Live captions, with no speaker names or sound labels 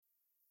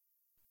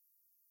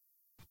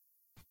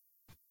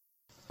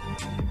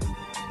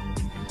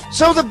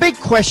So the big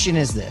question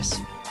is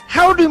this: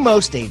 how do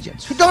most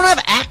agents who don't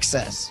have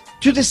access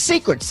to the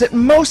secrets that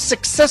most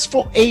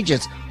successful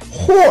agents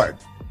hoard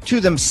to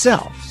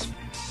themselves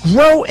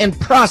grow and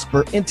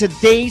prosper in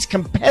today's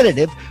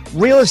competitive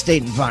real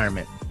estate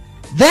environment?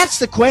 That's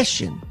the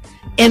question.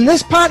 And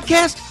this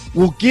podcast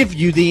will give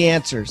you the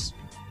answers.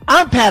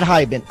 I'm Pat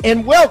Hiban,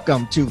 and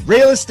welcome to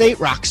Real Estate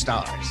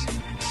Rockstars.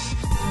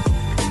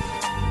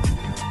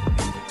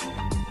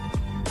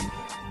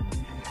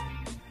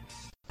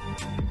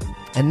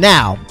 And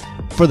now,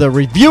 for the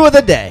review of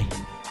the day.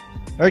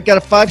 All right, got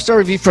a 5-star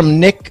review from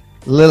Nick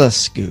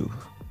Liliscu.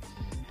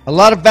 A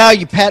lot of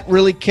value. Pat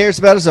really cares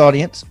about his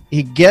audience.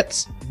 He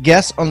gets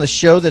guests on the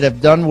show that have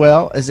done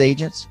well as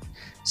agents,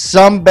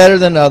 some better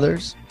than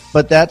others,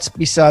 but that's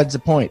besides the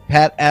point.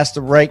 Pat asks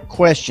the right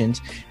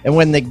questions, and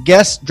when the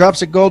guest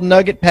drops a gold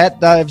nugget, Pat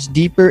dives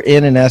deeper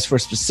in and asks for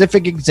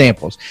specific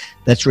examples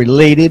that's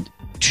related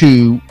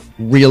to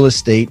real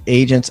estate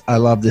agents. I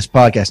love this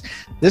podcast.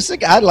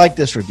 I like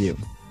this review.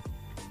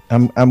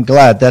 I'm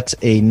glad. That's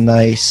a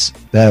nice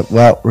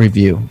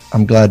review.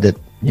 I'm glad that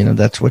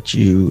that's what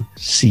you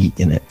see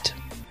in it.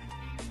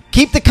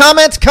 Keep the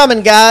comments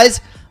coming,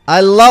 guys.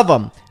 I love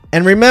them.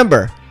 And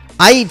remember,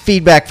 I eat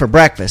feedback for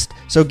breakfast.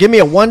 So give me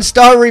a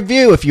 1-star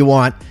review if you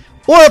want,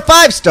 or a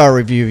 5-star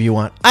review if you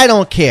want. I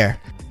don't care.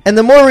 And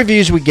the more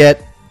reviews we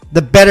get,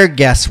 the better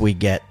guests we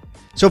get.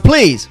 So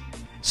please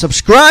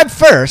subscribe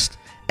first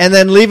and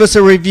then leave us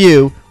a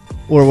review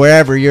or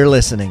wherever you're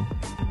listening.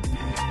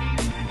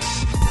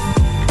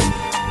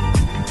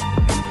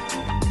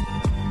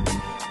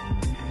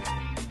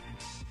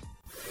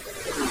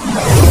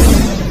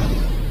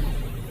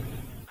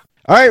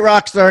 All right,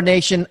 Rockstar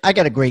Nation, I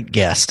got a great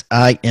guest.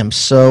 I am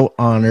so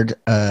honored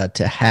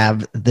to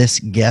have this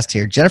guest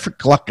here. Jennifer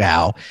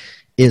Gluckow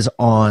is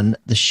on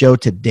the show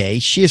today.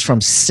 She is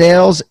from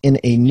Sales in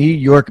a New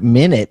York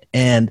Minute,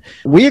 and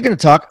we are going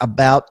to talk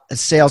about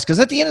sales because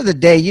at the end of the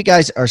day, you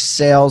guys are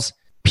sales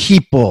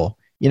people.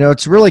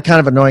 It's really kind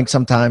of annoying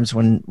sometimes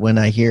when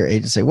I hear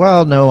agents say,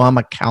 well, no, I'm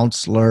a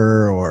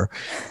counselor or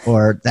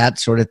that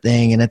sort of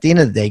thing. And at the end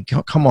of the day,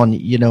 come on, at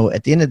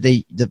the end of the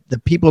day, the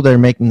people that are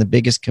making the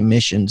biggest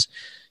commissions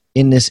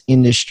in this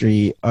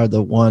industry are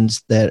the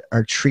ones that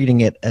are treating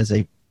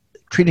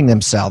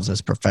themselves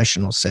as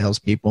professional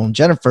salespeople. And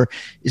Jennifer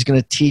is going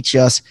to teach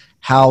us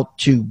how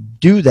to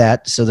do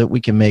that so that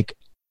we can make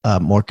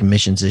more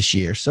commissions this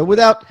year. So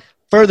without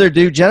further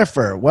ado,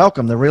 Jennifer,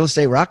 welcome to Real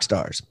Estate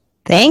Rockstars.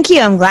 Thank you.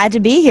 I'm glad to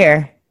be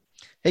here.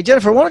 Hey,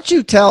 Jennifer, why don't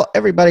you tell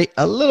everybody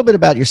a little bit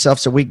about yourself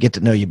so we get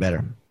to know you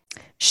better?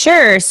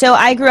 Sure. So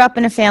I grew up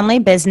in a family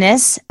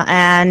business,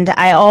 and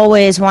I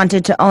always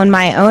wanted to own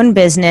my own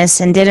business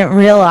and didn't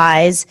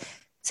realize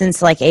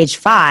since like age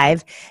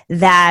 5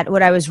 that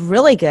what I was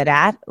really good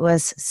at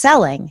was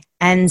selling.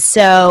 And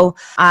so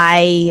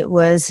I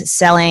was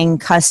selling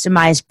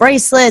customized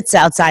bracelets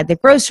outside the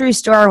grocery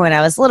store when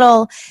I was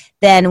little,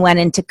 then went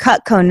into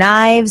Cutco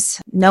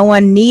knives. No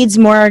one needs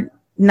more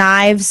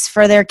knives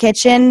for their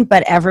kitchen,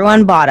 but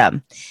everyone bought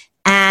them.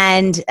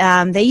 And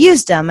they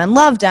used them and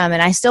loved them, and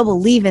I still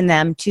believe in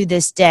them to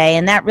this day.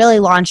 And that really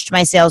launched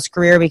my sales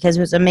career because it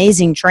was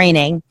amazing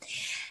training.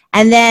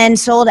 And then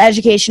sold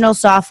educational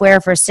software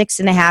for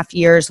 6.5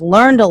 years,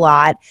 learned a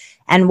lot.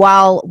 And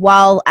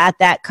while at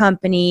that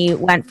company,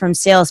 went from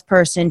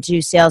salesperson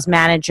to sales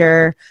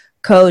manager,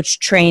 coach,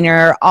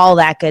 trainer, all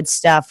that good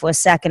stuff, was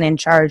second in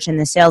charge in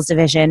the sales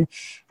division,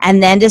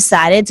 and then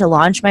decided to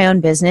launch my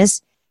own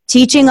business,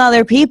 teaching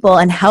other people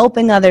and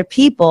helping other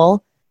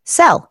people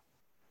sell.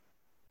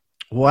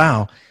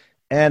 Wow.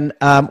 And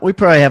we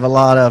probably have a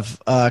lot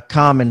of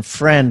common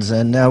friends.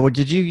 And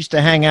did you used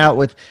to hang out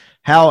with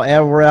Hal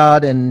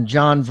Elrod and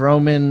John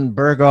Vroman,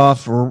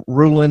 Berghoff,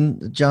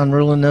 John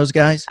Ruhlin, those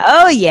guys?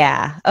 Oh,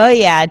 yeah.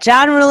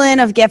 John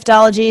Ruhlin of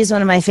Giftology is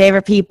one of my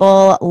favorite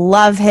people.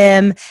 Love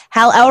him.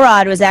 Hal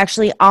Elrod was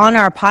actually on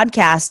our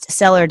podcast,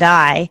 Sell or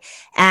Die.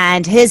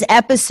 And his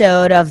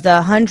episode of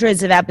the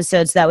hundreds of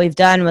episodes that we've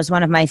done was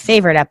one of my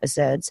favorite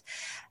episodes.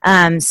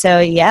 So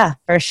yeah,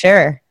 for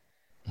sure.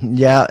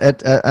 Yeah,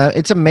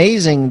 it's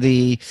amazing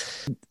the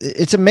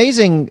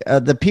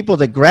people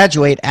that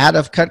graduate out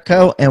of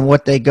Cutco and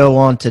what they go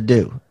on to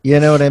do. You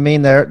know what I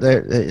mean? I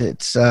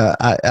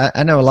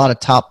know a lot of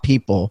top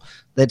people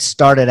that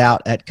started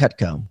out at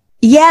Cutco.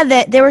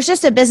 Yeah, there was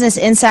just a Business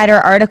Insider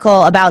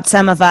article about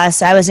some of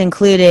us. I was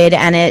included,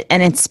 and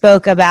it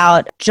spoke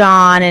about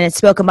John, and it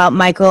spoke about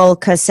Michael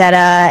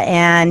Cassetta,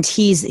 and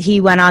he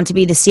went on to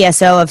be the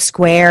CSO of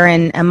Square,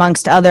 and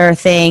amongst other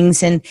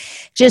things. And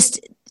just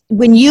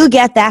when you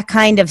get that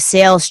kind of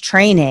sales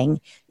training,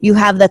 you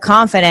have the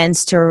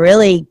confidence to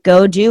really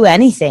go do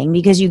anything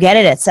because you get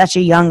it at such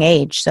a young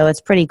age. So it's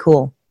pretty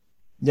cool.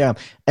 Yeah,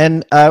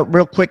 and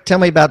real quick, tell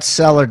me about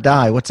Sell or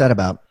Die. What's that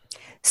about?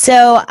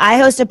 So I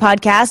host a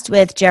podcast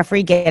with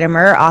Jeffrey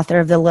Gitomer, author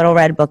of the Little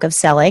Red Book of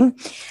Selling,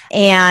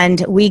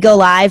 and we go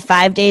live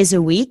 5 days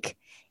a week,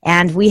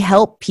 and we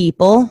help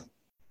people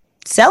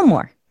sell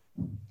more,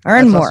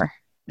 earn more.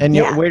 Awesome.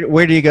 And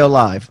where do you go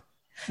live?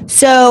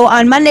 So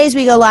on Mondays,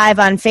 we go live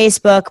on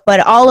Facebook, but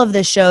all of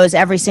the shows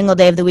every single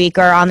day of the week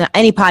are on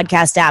any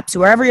podcast app. So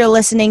wherever you're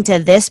listening to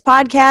this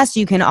podcast,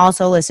 you can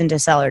also listen to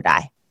Sell or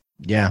Die.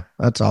 Yeah,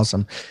 that's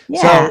awesome.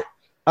 Yeah.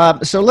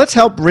 So let's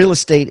help real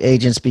estate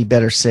agents be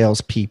better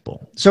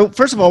salespeople. So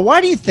first of all, why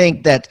do you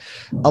think that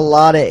a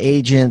lot of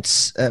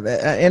agents,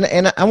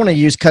 and I want to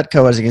use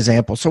Cutco as an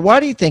example. So why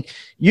do you think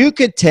you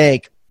could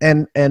take,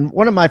 and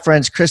one of my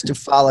friends, Chris and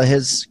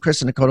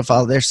Dakota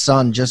Fala, their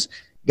son just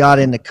got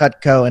into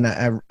Cutco,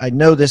 and I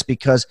know this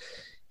because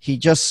he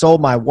just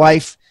sold my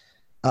wife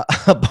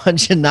a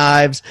bunch of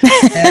knives,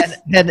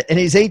 and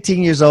he's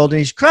 18 years old and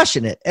he's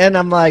crushing it. And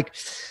I'm like,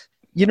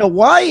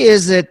 why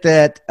is it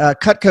that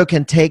Cutco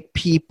can take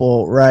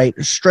people right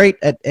straight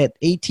at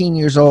 18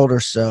 years old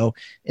or so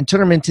and turn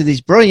them into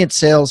these brilliant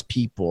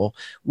salespeople,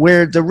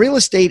 where the real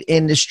estate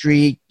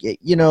industry,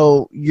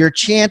 your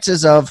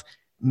chances of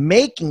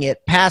making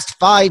it past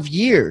 5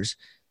 years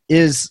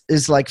is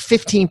like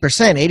 15%,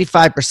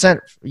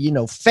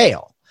 85%,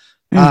 fail.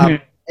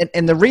 Mm-hmm.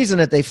 And the reason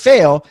that they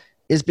fail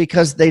is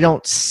because they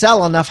don't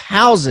sell enough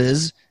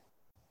houses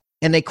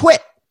and they quit.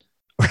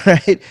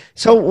 Right.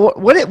 So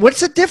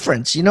what's the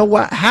difference?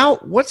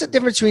 What's the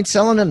difference between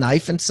selling a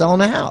knife and selling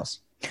a house?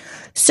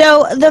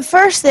 So the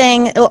first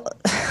thing,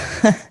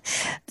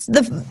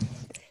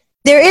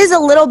 there is a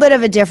little bit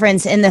of a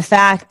difference in the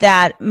fact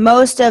that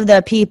most of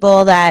the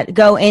people that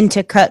go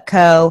into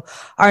Cutco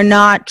are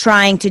not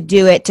trying to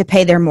do it to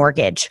pay their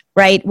mortgage,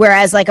 right?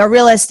 Whereas like a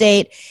real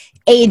estate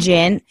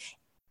agent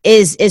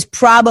is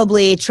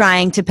probably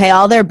trying to pay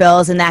all their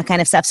bills and that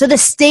kind of stuff. So the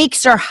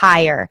stakes are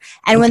higher.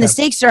 And when the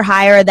stakes are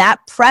higher,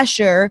 that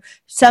pressure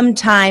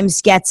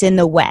sometimes gets in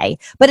the way,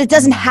 but it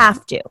doesn't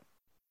have to.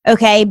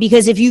 Okay.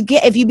 Because if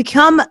you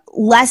become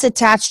less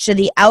attached to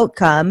the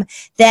outcome,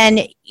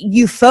 then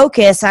you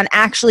focus on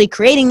actually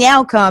creating the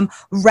outcome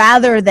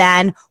rather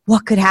than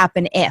what could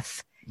happen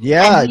if.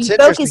 Yeah. And you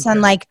focus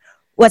on like,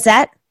 what's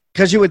that?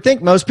 Because you would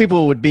think most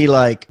people would be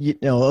like,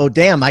 oh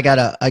damn, I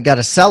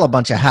gotta sell a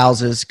bunch of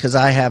houses because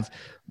I have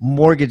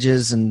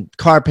mortgages and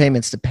car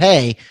payments to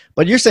pay.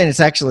 But you're saying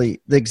it's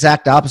actually the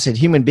exact opposite.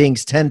 Human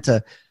beings tend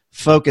to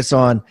focus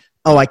on,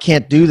 oh, I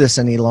can't do this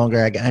any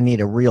longer. I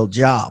need a real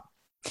job.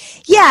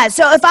 Yeah.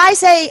 So if I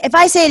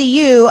say to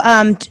you,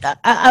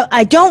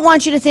 I don't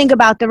want you to think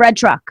about the red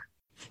truck,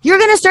 you're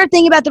going to start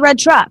thinking about the red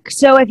truck.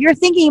 So if you're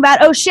thinking about,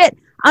 oh shit,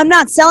 I'm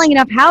not selling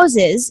enough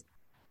houses,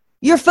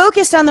 you're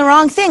focused on the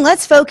wrong thing.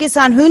 Let's focus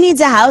on who needs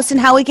a house and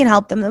how we can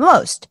help them the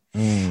most.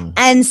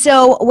 And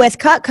so with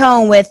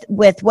Cutco,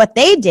 with what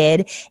they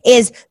did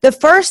is the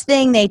first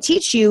thing they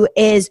teach you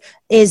is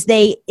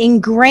they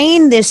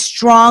ingrain this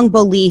strong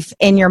belief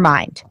in your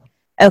mind.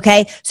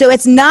 Okay. So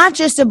it's not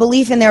just a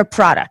belief in their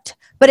product,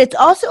 but it's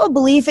also a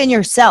belief in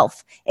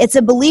yourself. It's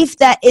a belief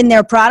that in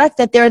their product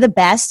that they're the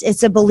best.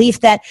 It's a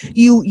belief that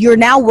you're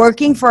now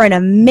working for an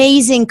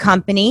amazing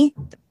company,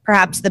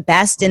 perhaps the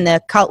best in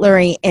the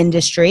cutlery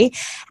industry.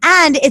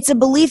 And it's a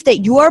belief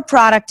that your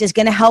product is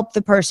going to help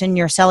the person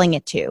you're selling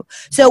it to.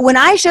 So when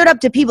I showed up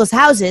to people's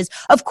houses,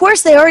 of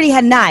course they already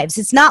had knives.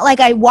 It's not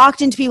like I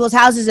walked into people's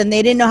houses and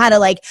they didn't know how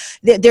to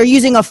they're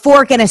using a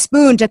fork and a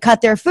spoon to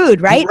cut their food,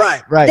 right?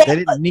 Right. They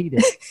didn't need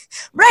it.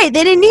 Right.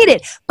 They didn't need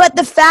it. But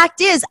the fact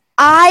is,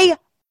 I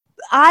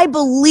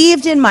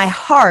believed in my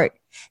heart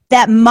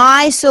that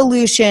my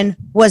solution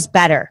was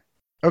better.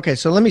 Okay,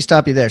 so let me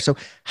stop you there. So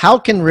how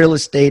can real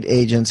estate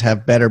agents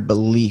have better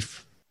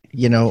belief?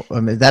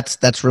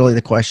 That's really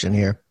the question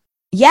here.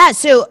 Yeah,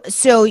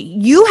 so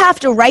you have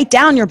to write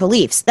down your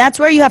beliefs. That's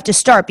where you have to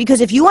start,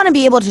 because if you want to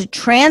be able to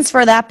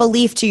transfer that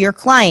belief to your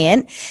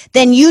client,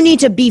 then you need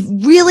to be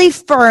really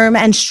firm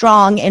and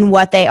strong in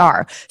what they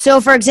are. So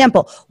for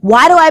example,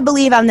 why do I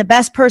believe I'm the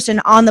best person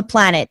on the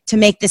planet to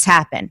make this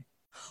happen?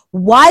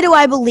 Why do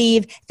I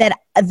believe that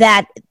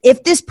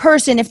if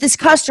this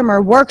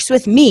customer works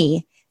with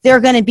me, they're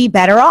going to be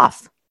better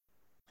off?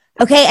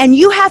 Okay, and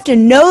you have to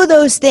know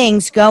those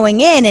things going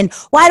in. And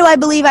why do I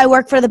believe I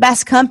work for the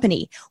best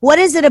company? What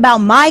is it about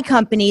my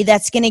company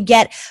that's going to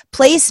get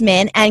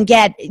placement and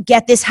get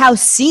this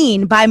house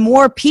seen by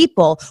more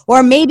people?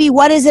 Or maybe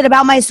what is it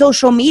about my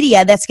social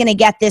media that's going to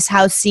get this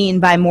house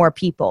seen by more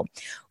people?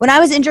 When I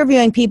was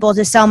interviewing people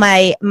to sell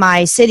my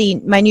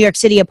New York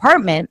City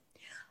apartment,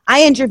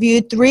 I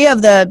interviewed 3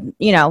 of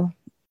the,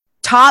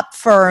 top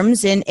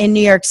firms in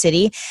New York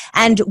City.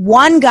 And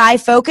one guy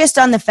focused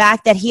on the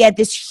fact that he had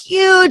this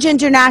huge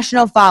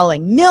international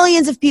following.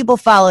 Millions of people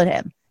followed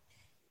him.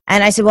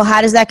 And I said, well,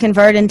 how does that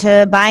convert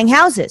into buying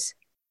houses?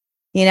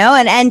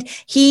 And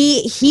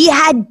he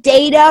had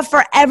data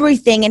for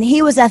everything. And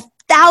he was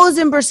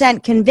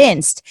 1,000%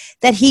 convinced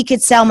that he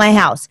could sell my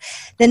house.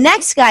 The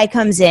next guy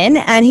comes in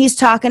and he's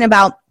talking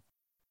about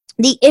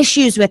the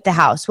issues with the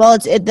house. Well,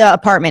 it's the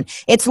apartment.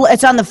 It's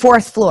on the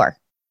 4th floor.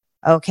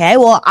 Okay,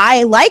 well,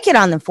 I like it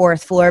on the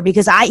 4th floor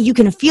because you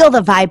can feel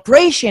the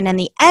vibration and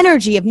the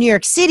energy of New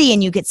York City,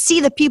 and you could see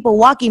the people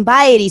walking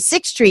by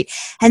 86th Street,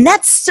 and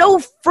that's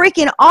so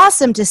freaking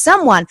awesome to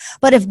someone.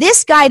 But if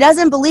this guy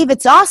doesn't believe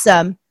it's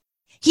awesome,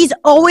 he's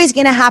always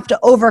going to have to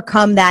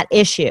overcome that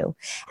issue.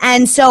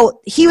 And so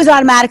he was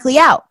automatically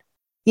out.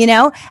 You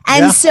know,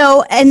 and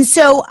so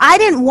I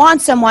didn't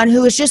want someone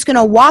who was just going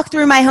to walk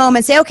through my home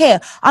and say, okay,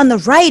 on the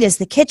right is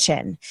the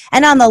kitchen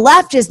and on the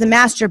left is the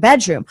master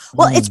bedroom.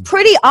 Well, it's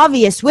pretty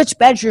obvious which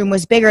bedroom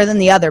was bigger than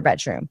the other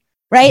bedroom,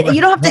 right? You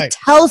don't have to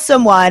tell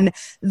someone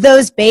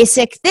those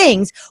basic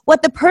things.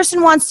 What the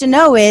person wants to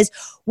know is,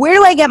 where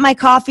do I get my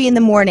coffee in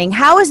the morning?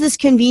 How is this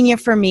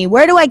convenient for me?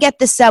 Where do I get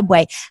the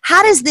subway?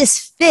 How does this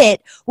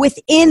fit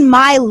within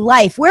my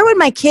life? Where would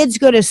my kids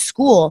go to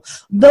school?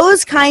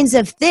 Those kinds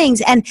of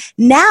things. And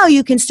now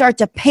you can start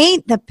to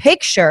paint the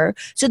picture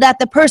so that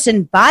the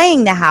person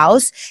buying the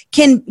house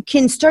can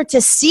start to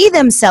see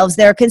themselves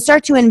there, can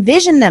start to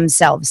envision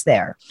themselves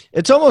there.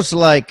 It's almost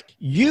like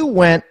you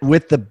went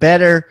with the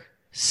better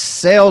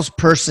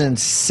salesperson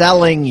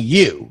selling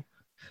you.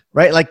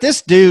 Right? Like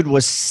this dude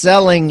was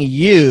selling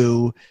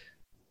you,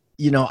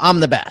 I'm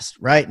the best,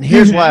 right? And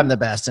here's why I'm the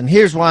best. And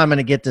here's why I'm going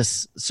to get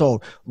this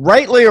sold.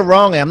 Rightly or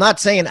wrongly, I'm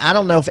not saying, I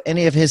don't know if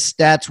any of his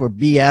stats were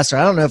BS, or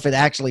I don't know if it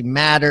actually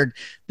mattered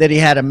that he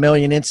had 1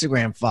 million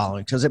Instagram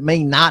following, because it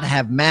may not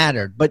have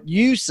mattered. But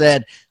you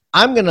said,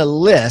 I'm going to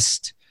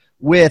list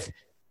with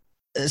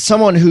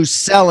someone who's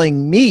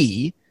selling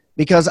me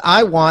because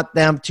I want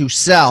them to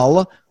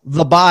sell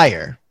the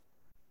buyer.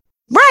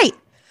 Right.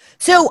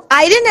 So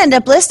I didn't end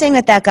up listing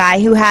with that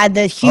guy who had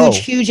the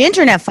huge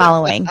internet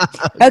following,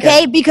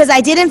 okay? Because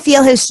I didn't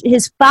feel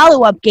his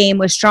follow-up game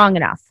was strong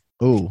enough.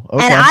 Ooh,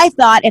 okay. And I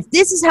thought, if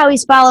this is how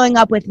he's following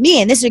up with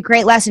me, and this is a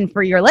great lesson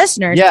for your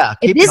listeners,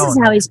 if this is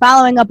how he's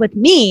following up with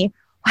me,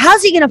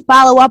 how's he going to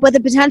follow up with a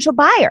potential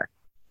buyer?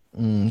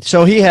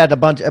 So he had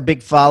a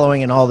big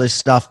following and all this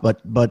stuff,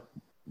 but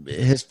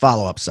his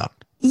follow-up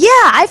sucked. Yeah,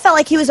 I felt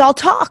like he was all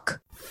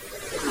talk.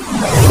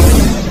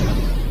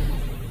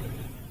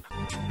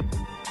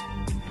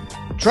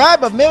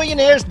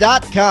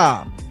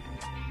 TribeOfMillionaires.com.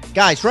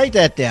 Guys, write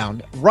that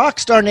down.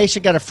 Rockstar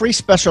Nation got a free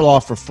special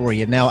offer for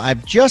you. Now,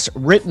 I've just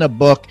written a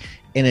book,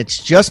 and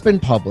it's just been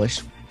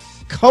published.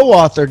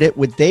 Co-authored it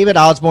with David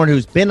Osborne,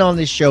 who's been on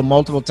this show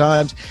multiple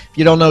times. If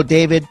you don't know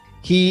David,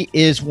 he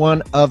is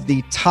one of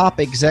the top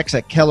execs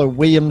at Keller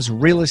Williams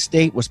Real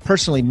Estate, was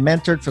personally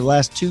mentored for the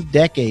last 2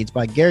 decades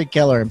by Gary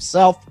Keller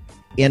himself,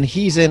 and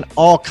he's in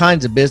all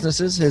kinds of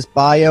businesses. His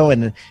bio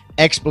and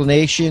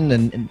explanation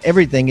and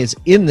everything is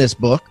in this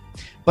book.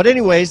 But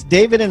anyways,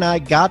 David and I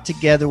got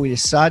together. We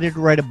decided to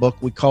write a book.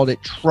 We called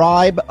it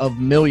Tribe of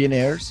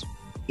Millionaires.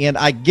 And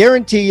I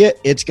guarantee you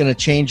it's going to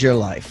change your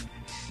life.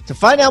 To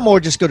find out more,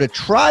 just go to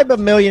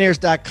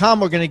tribeofmillionaires.com.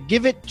 We're going to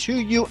give it to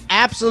you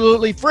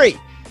absolutely free.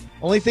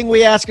 Only thing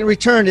we ask in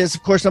return is,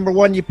 of course, number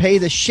one, you pay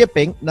the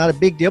shipping. Not a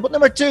big deal. But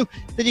number two,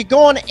 that you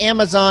go on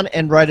Amazon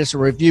and write us a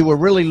review. We're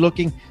really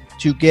looking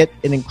to get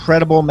an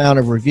incredible amount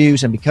of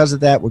reviews. And because of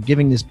that, we're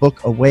giving this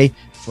book away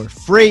for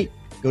free.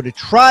 Go to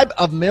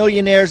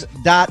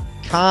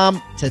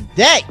tribeofmillionaires.com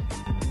today.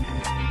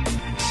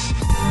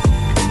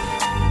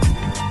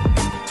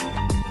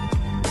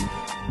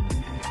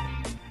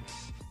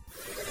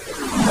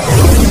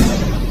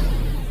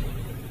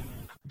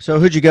 So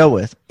who'd you go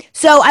with?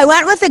 So I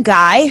went with a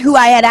guy who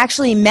I had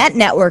actually met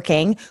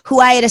networking,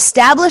 who I had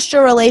established a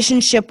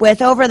relationship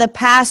with over the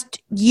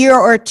past year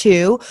or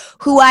two,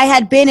 who I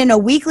had been in a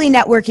weekly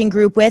networking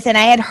group with, and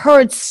I had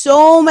heard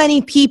so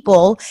many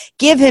people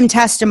give him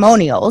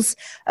testimonials,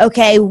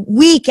 okay,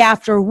 week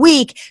after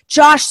week.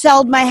 Josh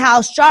sold my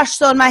house, Josh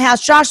sold my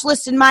house, Josh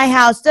listed my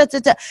house,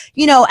 and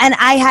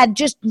I had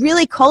just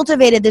really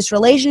cultivated this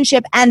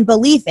relationship and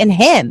belief in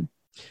him.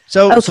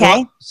 So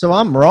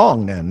I'm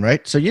wrong then,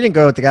 right? So you didn't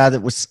go with the guy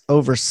that was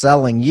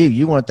overselling you.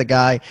 You went the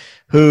guy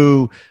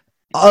who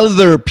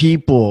other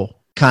people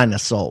kind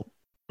of sold,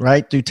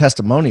 right? Through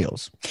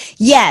testimonials.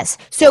 Yes.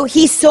 So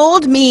he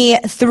sold me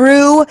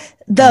through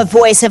the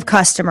voice of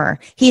customer.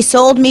 He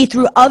sold me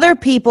through other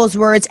people's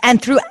words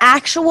and through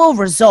actual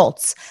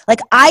results. Like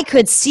I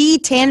could see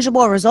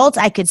tangible results.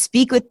 I could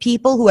speak with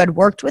people who had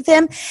worked with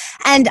him.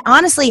 And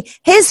honestly,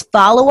 his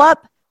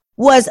follow-up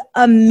was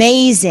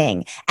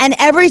amazing. And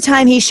every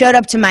time he showed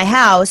up to my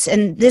house,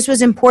 and this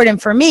was important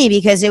for me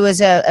because it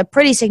was a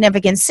pretty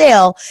significant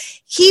sale,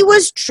 he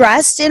was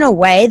dressed in a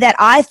way that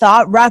I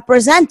thought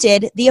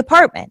represented the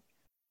apartment.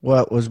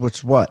 What? He was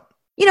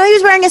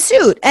wearing a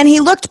suit and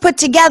he looked put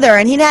together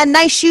and he had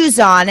nice shoes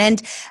on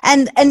and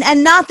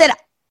not that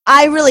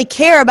I really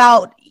care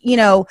about,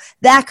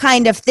 that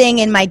kind of thing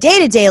in my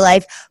day-to-day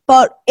life.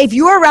 But if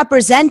you're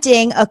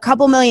representing a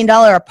 $2 million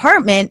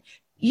apartment,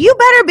 you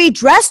better be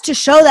dressed to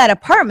show that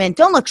apartment.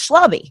 Don't look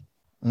schlubby.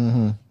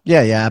 Mm-hmm.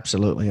 Yeah,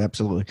 absolutely.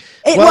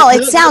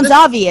 It sounds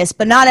obvious,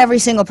 but not every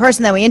single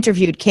person that we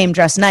interviewed came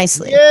dressed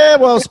nicely. Yeah,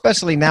 well,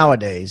 especially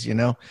nowadays,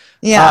 Yeah.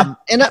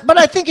 But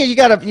I think you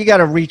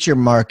gotta reach your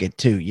market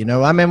too.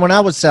 I mean, when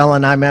I was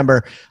selling, I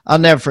remember, I'll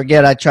never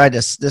forget. I tried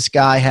this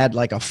guy had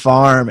like a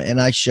farm,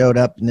 and I showed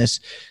up in this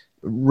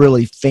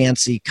really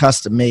fancy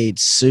custom-made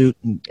suit,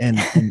 and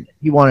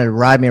he wanted to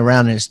ride me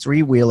around in his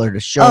 3-wheeler to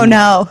show me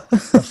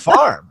the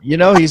farm.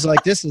 He's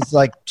like, this is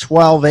like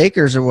 12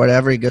 acres or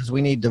whatever. He goes,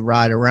 we need to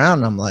ride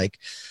around. I'm like,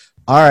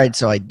 all right,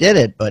 so I did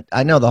it, but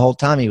I know the whole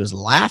time he was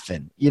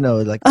laughing,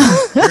 like,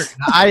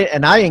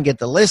 and I didn't get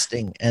the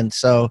listing. And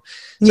so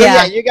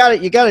yeah, you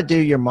got to do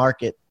your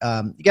market.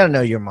 You got to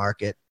know your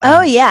market. Oh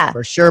yeah,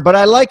 for sure. But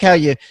I like how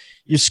you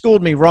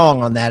schooled me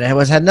wrong on that.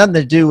 It had nothing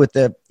to do with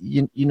the,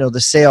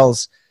 the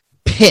sales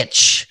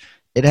pitch.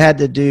 It had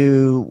to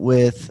do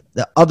with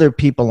the other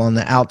people on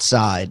the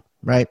outside,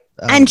 right?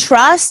 And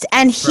trust,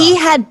 and he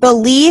had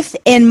belief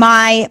in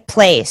my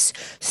place.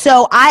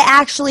 So I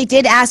actually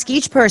did ask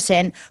each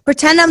person,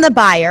 pretend I'm the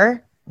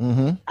buyer,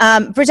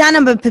 pretend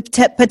I'm a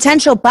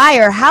potential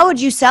buyer. How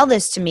would you sell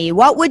this to me?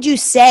 What would you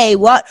say?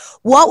 What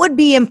would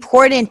be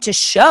important to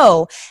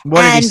show?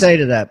 What did he say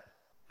to that?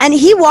 And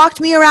he walked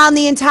me around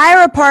the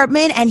entire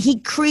apartment, and he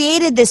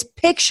created this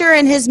picture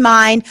in his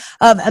mind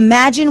of,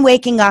 imagine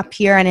waking up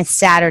here and it's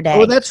Saturday.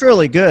 Well, that's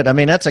really good. I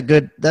mean, that's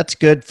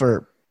good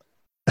for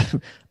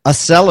a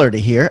seller to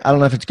hear. I don't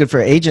know if it's good for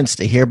agents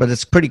to hear, but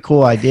it's a pretty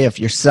cool idea if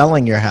you're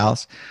selling your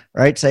house,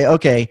 right? Say,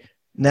 okay,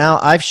 now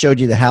I've showed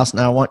you the house.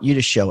 Now I want you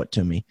to show it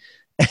to me.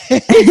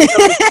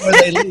 Before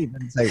they leave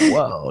and say,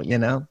 whoa,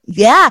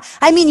 Yeah.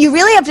 I mean, you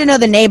really have to know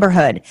the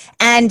neighborhood.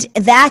 And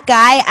that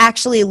guy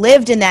actually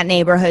lived in that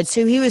neighborhood.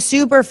 So he was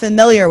super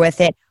familiar with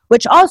it,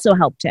 which also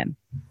helped him.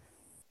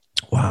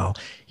 Wow.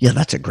 Yeah,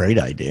 that's a great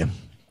idea.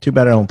 Too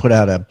bad I don't put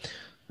out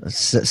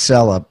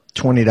sell a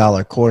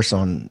 $20 course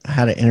on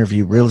how to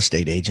interview real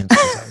estate agents.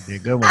 That would be a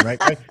good one,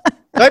 right?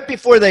 Right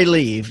before they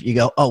leave, you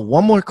go, oh,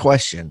 one more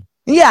question.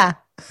 Yeah.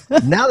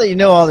 Now that you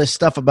know all this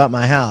stuff about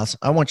my house,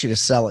 I want you to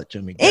sell it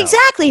to me. Go.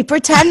 Exactly.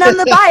 Pretend I'm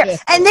the buyer.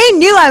 And they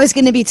knew I was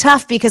going to be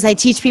tough because I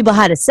teach people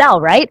how to sell,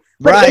 right?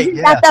 But isn't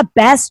that the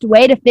best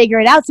way to figure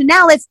it out? So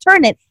now let's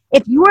turn it.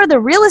 If you are the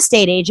real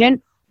estate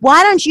agent,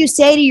 why don't you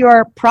say to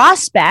your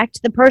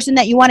prospect, the person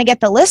that you want to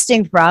get the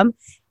listing from,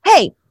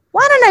 hey,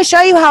 why don't I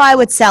show you how I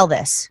would sell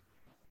this?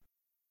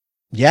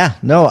 Yeah,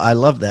 no, I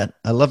love that.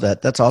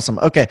 That's awesome.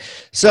 Okay,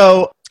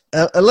 so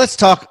let's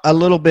talk a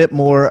little bit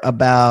more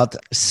about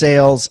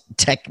sales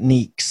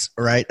techniques,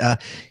 right?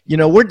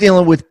 We're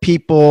dealing with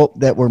people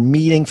that we're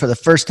meeting for the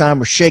first time.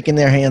 We're shaking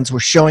their hands. We're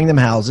showing them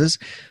houses.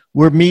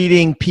 We're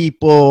meeting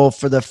people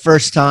for the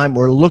first time.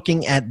 We're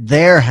looking at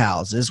their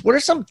houses. What are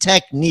some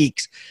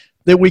techniques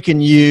that we can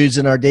use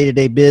in our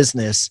day-to-day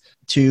business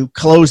to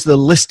close the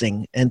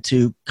listing and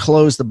to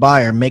close the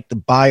buyer, make the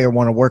buyer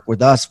want to work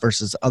with us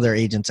versus other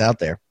agents out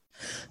there?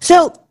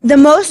 So the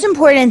most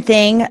important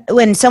thing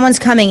when someone's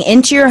coming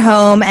into your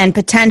home and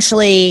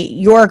potentially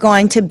you're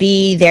going to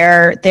be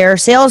their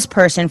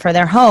salesperson for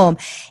their home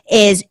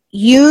is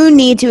you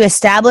need to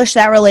establish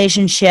that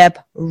relationship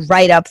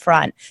right up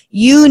front.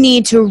 You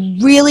need to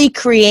really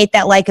create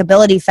that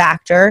likability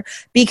factor,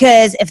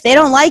 because if they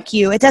don't like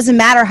you, it doesn't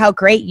matter how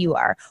great you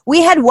are.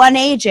 We had one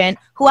agent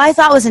who I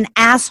thought was an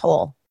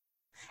asshole.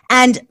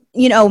 And,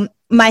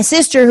 my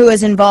sister, who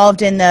was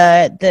involved in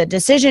the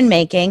decision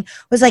making,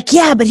 was like,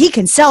 yeah, but he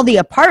can sell the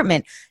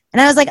apartment.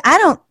 And I was like, I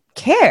don't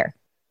care.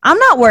 I'm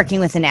not working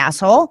with an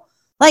asshole.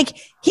 Like,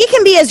 he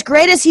can be as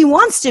great as he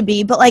wants to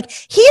be, but like,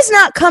 he's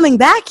not coming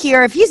back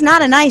here if he's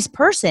not a nice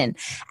person.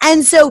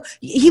 And so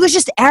he was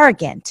just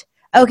arrogant.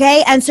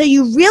 Okay. And so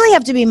you really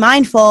have to be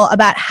mindful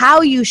about how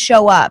you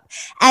show up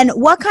and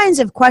what kinds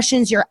of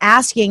questions you're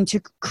asking to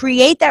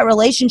create that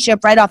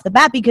relationship right off the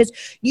bat, because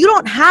you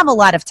don't have a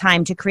lot of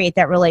time to create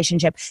that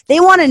relationship.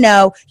 They want to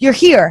know, you're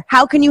here.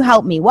 How can you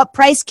help me? What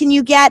price can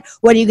you get?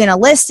 What are you going to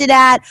list it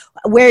at?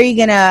 Where are you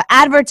going to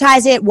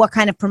advertise it? What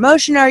kind of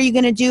promotion are you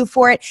going to do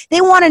for it? They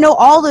want to know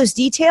all those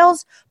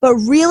details, but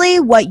really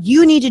what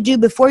you need to do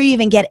before you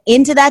even get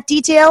into that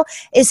detail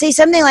is say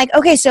something like,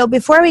 okay, so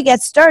before we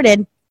get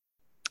started,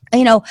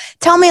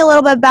 tell me a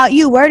little bit about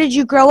you. Where did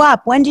you grow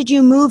up? When did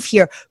you move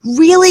here?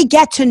 Really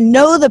get to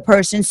know the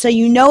person so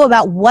you know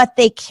about what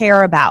they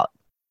care about.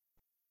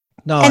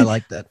 No, and I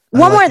like that.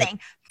 One more thing.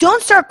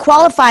 Don't start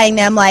qualifying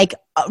them like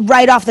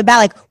right off the bat,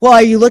 like, well,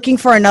 are you looking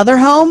for another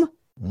home?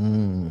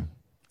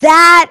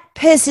 That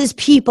pisses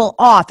people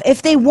off.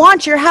 If they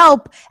want your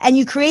help and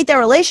you create their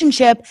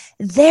relationship,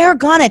 they're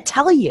going to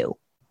tell you.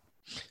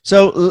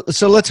 So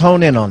let's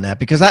hone in on that,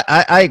 because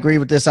I agree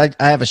with this. I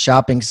have a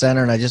shopping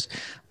center, and I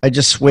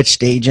just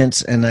switched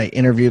agents, and I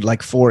interviewed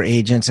like 4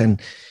 agents,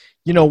 and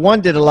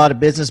one did a lot of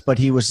business, but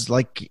he was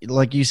like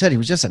you said, he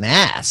was just an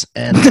ass,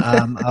 and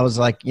I was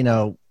like,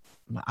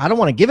 I don't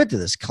want to give it to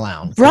this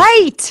clown,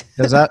 right?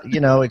 Because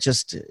it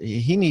just,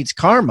 he needs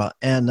karma,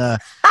 and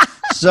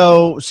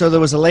so there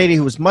was a lady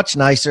who was much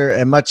nicer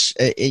and much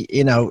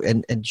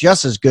and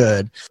just as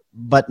good,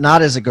 but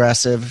not as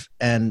aggressive,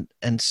 and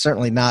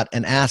certainly not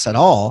an ass at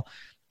all.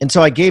 And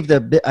so I gave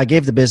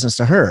the business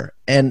to her,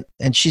 and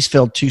she's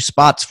filled 2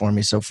 spots for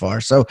me so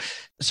far. So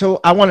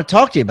I want to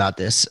talk to you about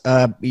this.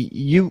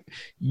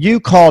 You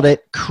called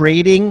it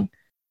creating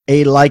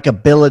a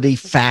likability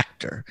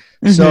factor.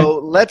 Mm-hmm. So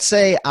let's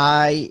say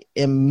I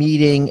am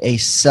meeting a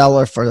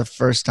seller for the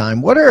first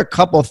time. What are a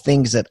couple of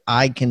things that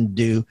I can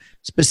do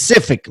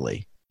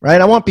specifically? Right?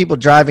 I want people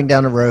driving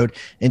down the road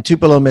in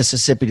Tupelo,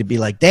 Mississippi to be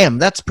like, damn,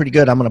 that's pretty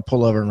good. I'm going to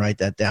pull over and write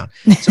that down.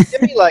 So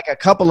give me like a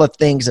couple of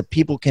things that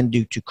people can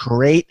do to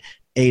create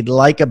a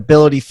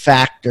likability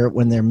factor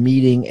when they're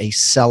meeting a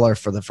seller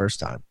for the first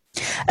time?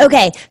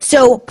 Okay,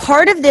 so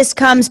part of this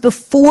comes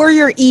before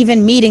you're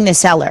even meeting the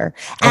seller.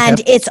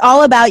 And it's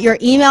all about your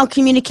email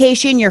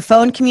communication, your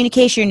phone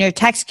communication, your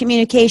text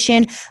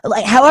communication,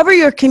 like however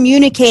you're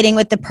communicating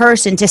with the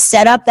person to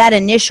set up that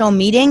initial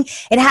meeting.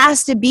 It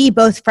has to be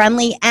both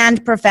friendly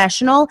and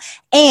professional.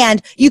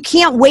 And you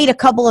can't wait a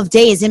couple of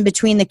days in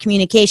between the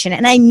communication.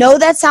 And I know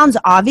that sounds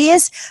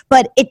obvious,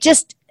 but it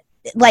just,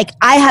 like,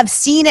 I have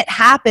seen it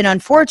happen,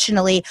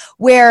 unfortunately,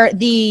 where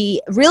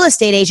the real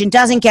estate agent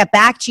doesn't get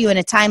back to you in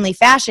a timely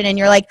fashion. And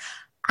you're like,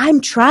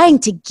 I'm trying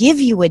to give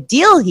you a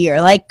deal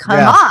here. Like, come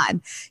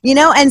on,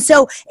 And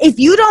so if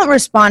you don't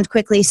respond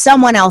quickly,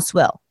 someone else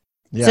will.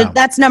 Yeah. So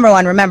that's number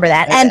one. Remember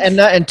that.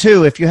 And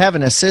two, if you have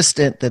an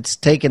assistant that's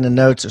taking the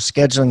notes or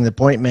scheduling the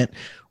appointment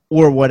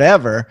or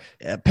whatever,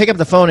 pick up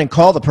the phone and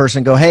call the person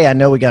and go, hey, I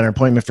know we got an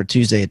appointment for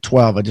Tuesday at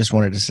 12. I just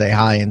wanted to say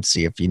hi and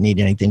see if you need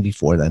anything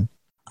before then.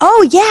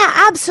 Oh,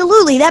 yeah,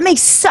 absolutely. That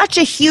makes such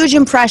a huge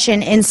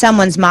impression in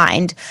someone's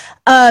mind.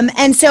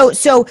 And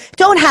so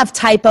don't have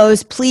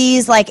typos,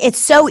 please. Like, it's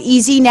so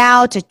easy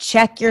now to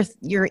check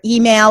your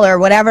email or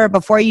whatever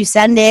before you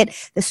send it.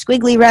 The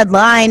squiggly red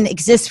line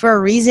exists for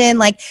a reason.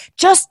 Like,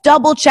 just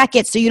double check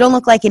it so you don't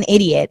look like an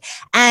idiot,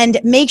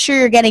 and make sure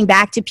you're getting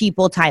back to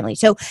people timely.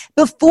 So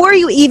before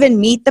you even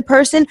meet the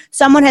person,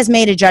 someone has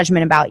made a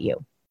judgment about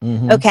you.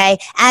 Mm-hmm. Okay.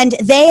 And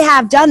they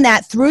have done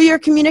that through your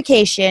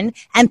communication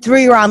and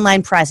through your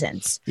online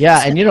presence.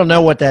 Yeah. And you don't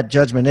know what that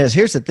judgment is.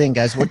 Here's the thing,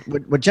 guys.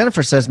 What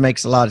Jennifer says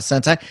makes a lot of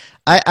sense. I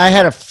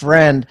had a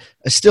friend,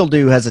 I still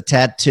do, has a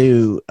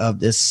tattoo of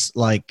this,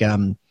 like,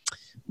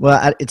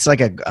 it's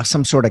like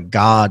some sort of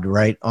god,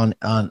 right,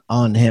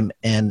 on him.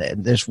 And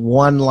there's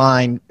one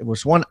line, it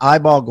was one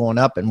eyeball going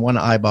up and one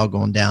eyeball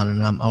going down.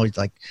 And I'm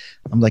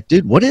like,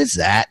 dude, what is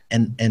that?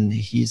 And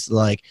he's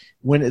like,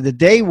 when the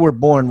day we're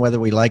born, whether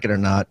we like it or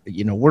not,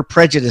 we're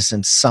prejudiced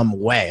in some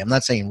way. I'm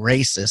not saying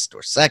racist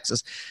or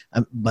sexist,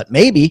 but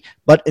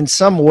in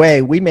some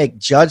way we make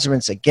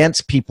judgments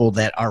against people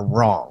that are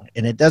wrong.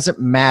 And it doesn't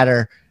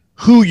matter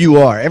who you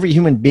are. Every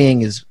human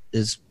being is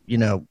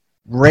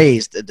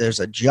raised, there's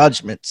a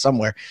judgment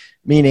somewhere,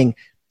 meaning,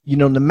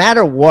 no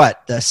matter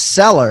what, the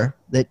seller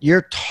that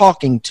you're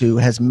talking to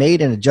has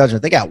made in a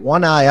judgment. They got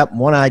one eye up and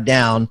one eye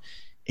down,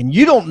 and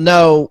you don't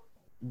know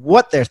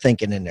what they're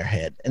thinking in their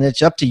head. And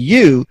it's up to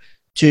you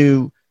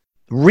to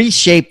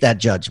reshape that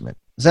judgment.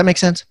 Does that make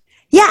sense?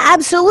 Yeah,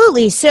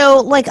 absolutely.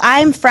 So, like,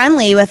 I'm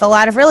friendly with a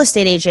lot of real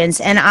estate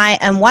agents,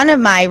 and one of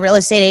my real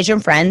estate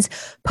agent friends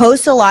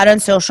posts a lot on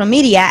social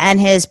media,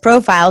 and his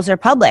profiles are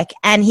public,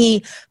 and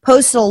he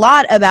posts a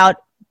lot about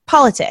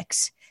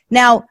politics.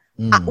 Now,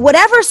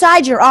 whatever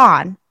side you're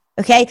on,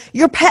 okay,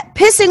 you're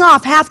pissing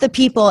off half the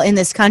people in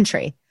this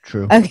country.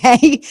 True.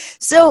 Okay.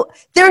 So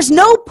there's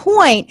no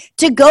point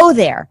to go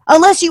there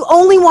unless you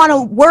only want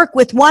to work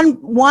with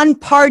one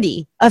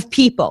party of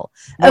people.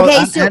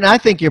 Okay. And I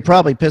think you're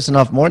probably pissing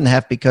off more than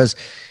half because,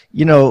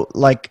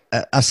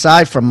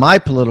 aside from my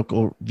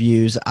political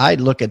views, I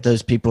look at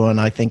those people and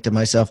I think to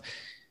myself,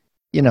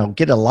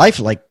 get a life,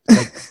 like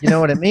you know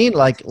what I mean?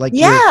 Like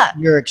yeah.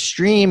 You're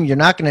extreme. You're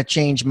not going to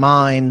change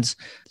minds.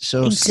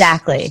 So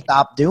exactly.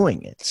 Stop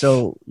doing it.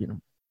 So,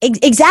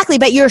 Exactly.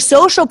 But your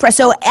social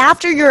so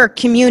after your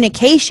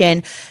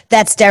communication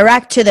that's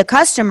direct to the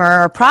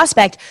customer or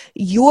prospect,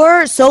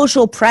 your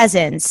social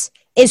presence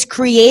is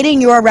creating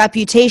your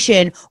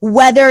reputation,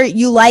 whether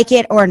you like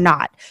it or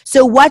not.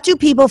 So what do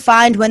people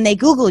find when they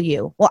Google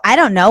you? Well, I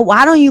don't know.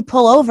 Why don't you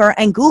pull over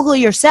and Google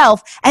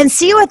yourself and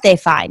see what they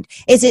find?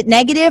 Is it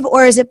negative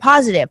or is it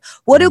positive?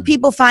 What do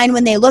people find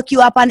when they look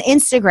you up on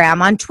Instagram,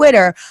 on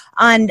Twitter,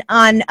 on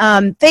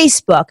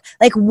Facebook?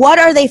 Like, what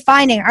are they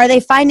finding? Are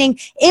they finding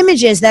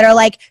images that are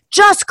like,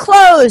 just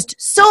closed,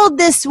 sold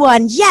this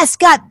one, yes,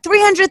 got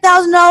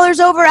 $300,000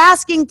 over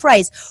asking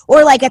price,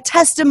 or like a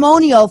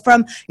testimonial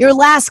from your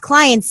last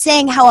client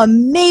saying how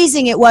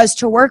amazing it was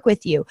to work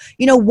with you?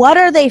 What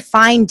are they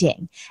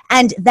finding?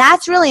 And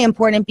that's really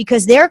important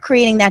because they're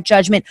creating that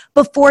judgment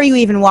before you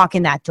even walk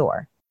in that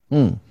door.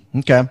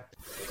 Okay.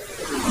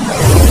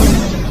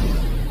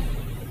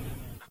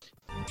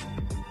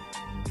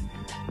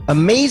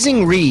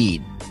 Amazing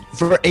read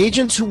for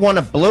agents who want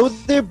to blow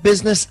their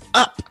business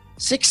up.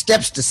 6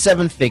 Steps to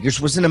 7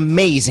 Figures was an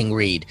amazing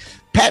read.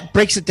 Pat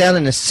breaks it down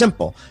into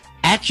simple,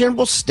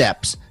 actionable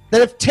steps that,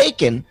 if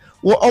taken,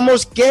 will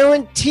almost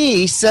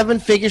guarantee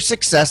 7-figure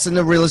success in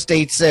the real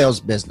estate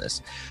sales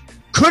business.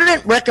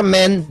 Couldn't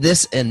recommend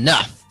this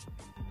enough.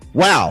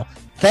 Wow.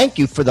 Thank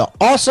you for the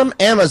awesome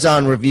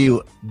Amazon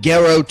review,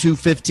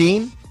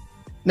 Garo215.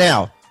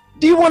 Now,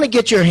 do you want to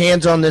get your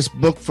hands on this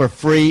book for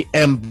free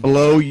and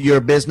blow your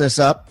business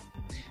up?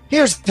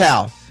 Here's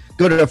how.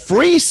 Go to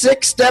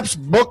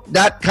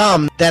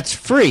free6stepsbook.com. That's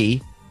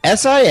free,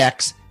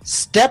 S-I-X,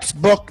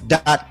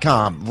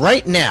 stepsbook.com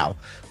right now.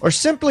 Or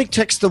simply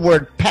text the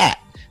word PAT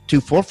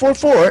to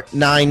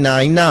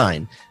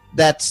 444-999.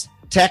 That's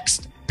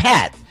text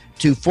PAT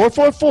to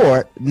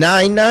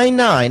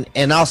 444-999,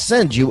 and I'll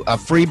send you a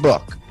free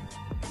book.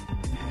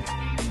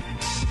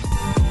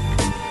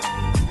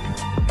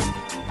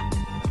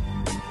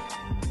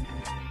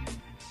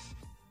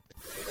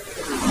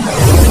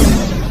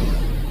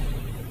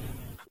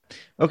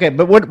 Okay,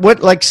 but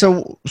what like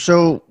so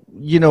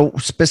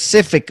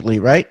specifically,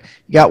 right?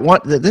 You got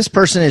one. This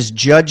person is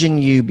judging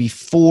you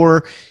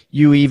before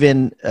you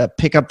even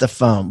pick up the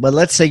phone. But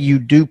let's say you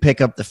do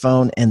pick up the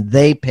phone and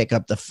they pick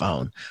up the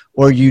phone,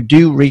 or you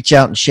do reach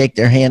out and shake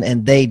their hand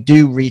and they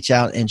do reach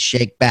out and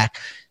shake back.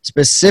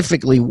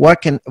 Specifically,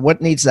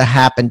 what needs to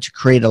happen to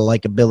create a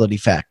likability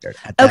factor?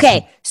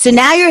 Okay, so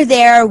now you're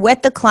there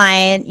with the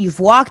client. You've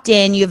walked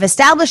in. You've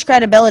established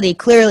credibility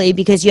clearly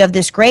because you have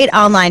this great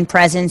online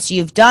presence.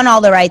 You've done all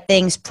the right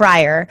things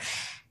prior.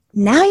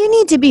 Now you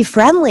need to be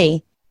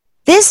friendly.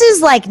 This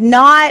is like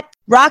not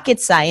rocket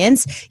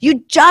science.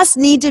 You just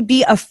need to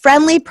be a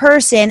friendly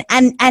person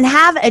and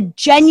have a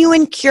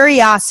genuine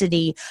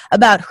curiosity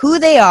about who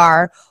they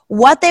are,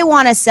 what they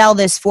want to sell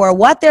this for,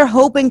 what they're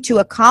hoping to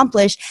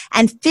accomplish,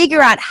 and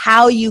figure out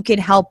how you can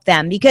help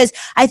them. Because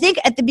I think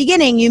at the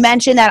beginning you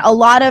mentioned that a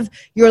lot of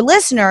your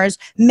listeners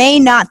may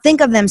not think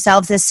of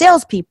themselves as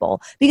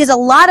salespeople, because a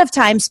lot of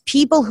times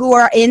people who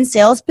are in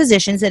sales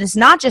positions, and it's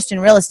not just in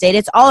real estate,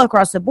 it's all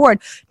across the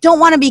board, don't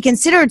want to be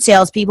considered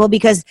salespeople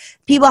because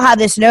people have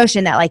this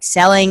notion that like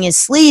selling is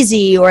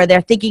sleazy, or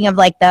they're thinking of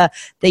like the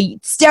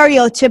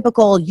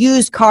stereotypical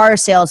used car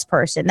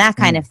salesperson, that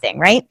kind of thing,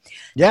 right?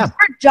 Yeah.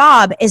 Your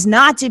job is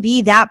not to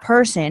be that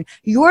person.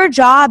 Your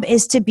job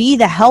is to be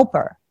the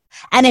helper.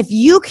 And if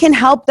you can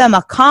help them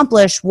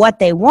accomplish what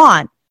they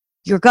want,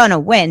 you're going to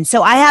win.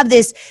 So I have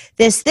this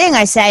thing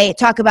I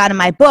talk about in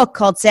my book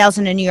called Sales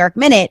in a New York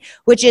Minute,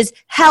 which is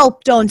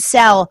help, don't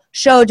sell,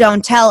 show,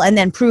 don't tell, and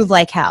then prove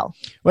like hell.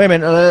 Wait a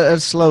minute.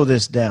 Let's slow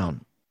this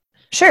down.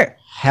 Sure.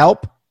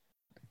 Help,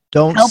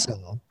 don't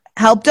sell.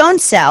 Help,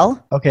 don't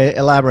sell. Okay,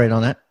 elaborate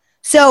on that.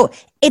 So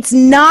it's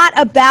not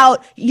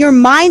about, your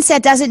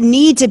mindset doesn't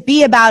need to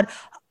be about,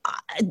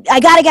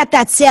 I got to get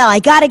that sale. I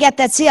got to get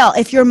that sale.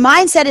 If your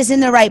mindset is in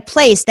the right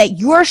place, that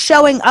you're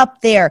showing up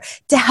there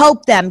to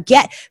help them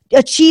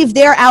achieve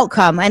their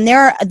outcome. And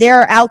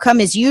their outcome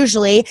is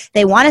usually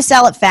they want to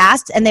sell it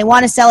fast and they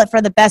want to sell it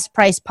for the best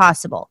price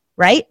possible.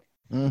 Right?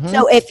 Mm-hmm.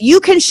 So if you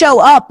can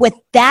show up with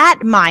that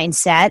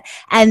mindset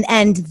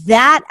and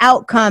that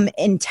outcome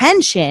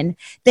intention,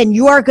 then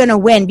you're going to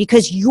win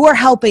because you're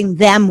helping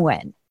them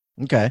win.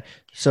 Okay.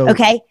 So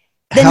the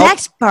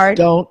next part.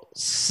 Don't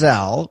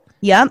sell.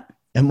 Yep.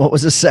 And what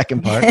was the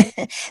second part?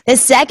 The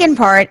second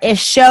part is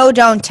show,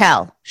 don't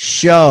tell.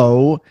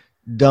 Show,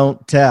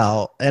 don't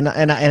tell. And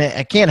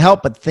I can't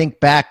help but think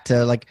back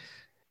to like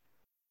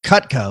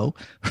Cutco,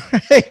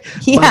 right?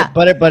 Yeah.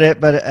 But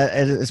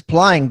it's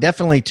applying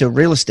definitely to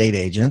real estate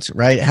agents,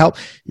 right? Help,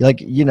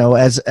 like,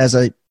 as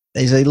a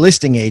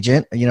listing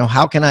agent,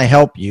 how can I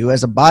help you?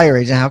 As a buyer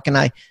agent, how can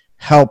I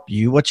help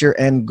you? What's your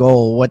end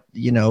goal? What,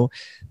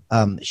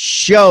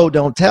 show,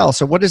 don't tell.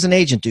 So what does an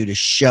agent do to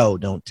show,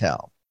 don't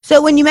tell? So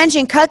when you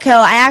mention Cutco,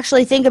 I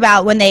actually think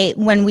about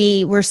when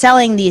we were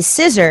selling these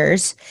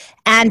scissors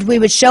and we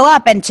would show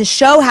up, and to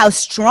show how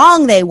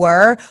strong they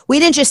were, we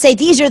didn't just say,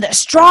 these are the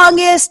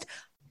strongest,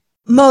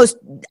 most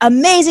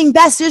amazing,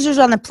 best scissors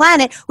on the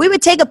planet. We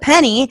would take a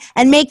penny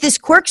and make this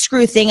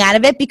corkscrew thing out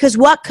of it, because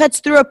what cuts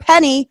through a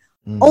penny?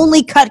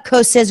 Only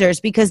Cutco scissors,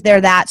 because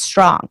they're that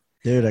strong.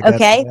 Dude,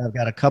 I've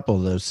got a couple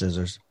of those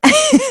scissors.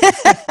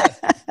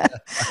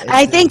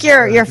 I think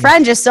your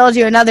friend just sold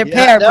you another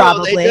pair,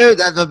 probably. They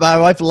do. My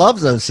wife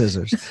loves those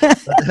scissors.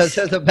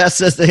 They're the best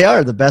scissors. They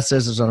are the best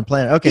scissors on the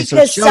planet. Okay,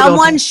 because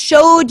someone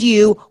showed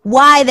you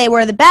why they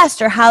were the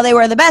best or how they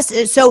were the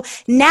best. So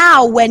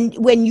now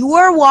when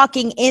you're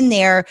walking in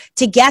there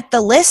to get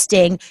the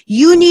listing,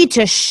 you need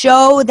to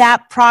show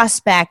that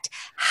prospect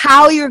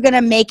how you're going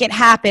to make it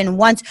happen.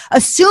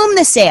 Assume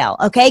the sale,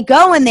 okay?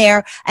 Go in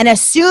there and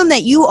assume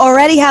that you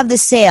already have the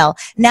sale.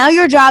 Now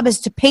your job is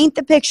to paint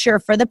the picture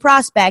for the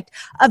prospect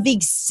of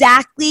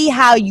exactly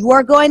how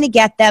you're going to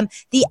get them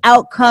the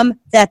outcome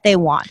that they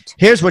want.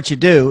 Here's what you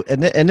do,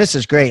 and this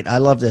is great. I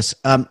love this.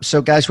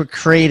 So guys, we're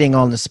creating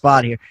on the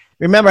spot here.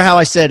 Remember how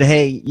I said,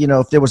 hey,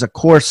 if there was a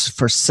course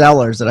for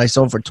sellers that I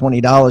sold for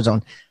 $20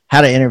 on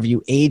how to interview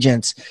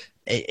agents,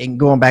 and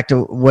going back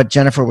to what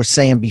Jennifer was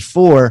saying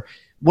before,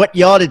 what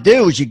you ought to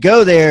do is you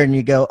go there and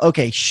you go,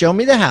 okay, show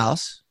me the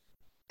house.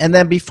 And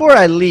then before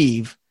I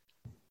leave,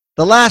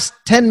 the last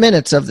 10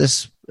 minutes of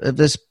this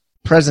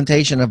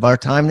presentation of our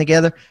time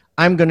together,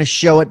 I'm going to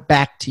show it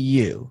back to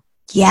you.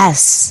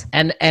 Yes.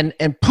 And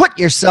put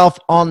yourself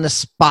on the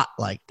spot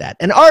like that.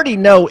 And already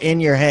know in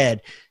your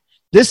head,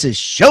 this is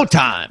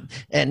showtime.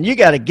 And you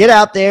got to get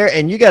out there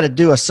and you got to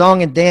do a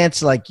song and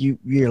dance like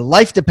your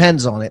life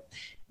depends on it.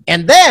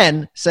 And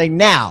then say,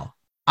 now,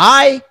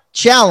 I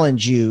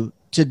challenge you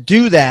to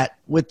do that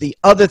with the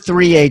other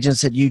 3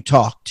 agents that you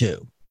talk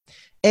to.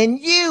 And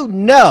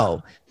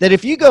that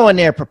if you go in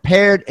there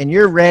prepared and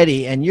you're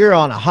ready and you're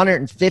on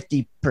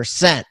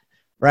 150%,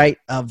 right,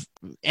 of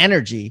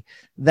energy,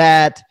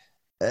 that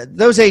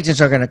those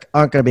agents aren't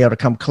going to be able to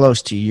come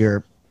close to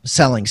your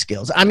selling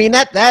skills. I mean,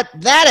 that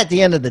at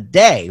the end of the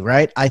day,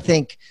 right, I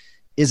think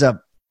is an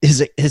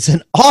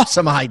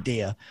awesome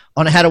idea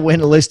on how to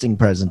win a listing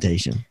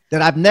presentation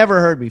that I've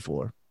never heard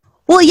before.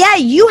 Well, yeah,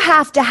 you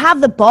have to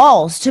have the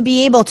balls to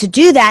be able to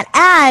do that,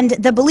 and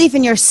the belief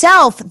in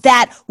yourself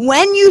that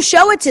when you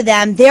show it to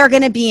them, they're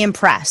going to be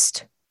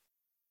impressed.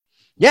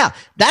 Yeah,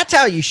 that's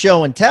how you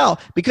show and tell,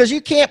 because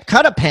you can't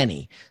cut a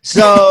penny.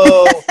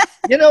 So,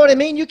 you know what I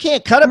mean? You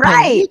can't cut a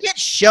penny. You can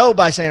show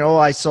by saying, oh,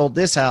 I sold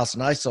this house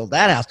and I sold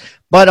that house.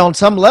 But on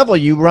some level,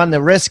 you run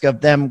the risk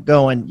of them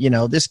going,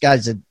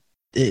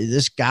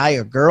 this guy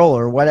or girl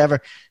or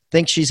whatever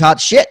thinks she's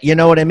hot shit. You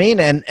know what I mean?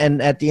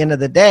 And at the end of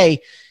the day,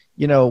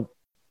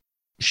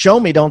 show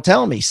me, don't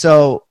tell me.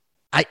 So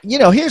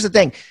here's the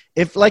thing.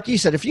 If, like you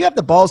said, if you have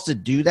the balls to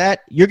do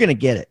that, you're going to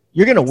get it.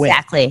 You're going to win.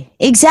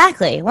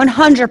 Exactly.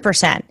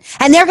 100%.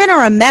 And they're going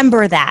to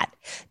remember that.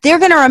 They're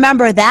going to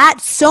remember that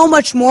so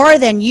much more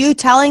than you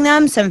telling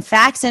them some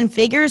facts and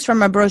figures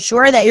from a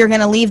brochure that you're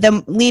going to leave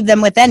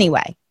them with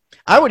anyway.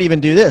 I would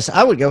even do this.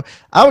 I would go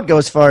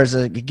as far as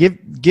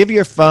give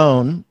your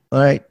phone,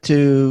 right,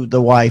 to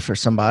the wife or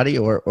somebody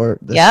or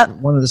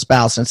one of the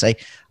spouse and say,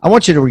 I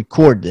want you to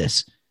record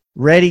this.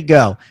 Ready,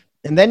 go.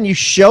 And then you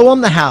show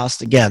them the house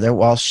together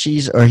while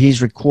she's or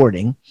he's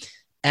recording,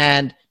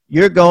 and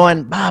you're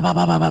going, bah, bah,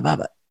 bah, bah, bah,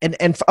 bah.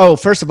 And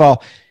first of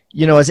all,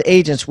 as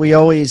agents, we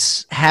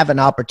always have an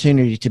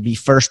opportunity to be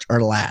first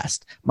or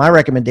last. My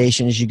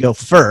recommendation is you go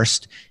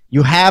first.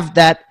 You have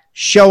that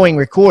showing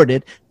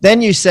recorded.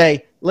 Then you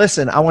say,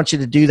 listen, I want you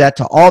to do that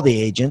to all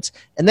the agents.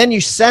 And then you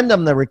send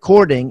them the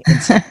recording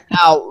and say,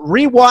 now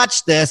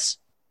rewatch this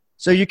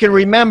so you can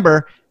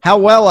remember how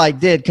well I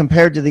did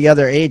compared to the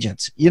other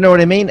agents. You know what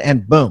I mean?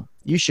 And boom,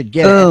 you should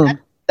get it.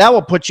 That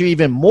will put you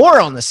even more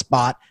on the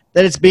spot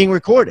that it's being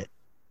recorded.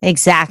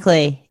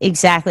 Exactly.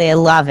 I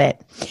love it.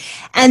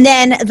 And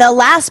then the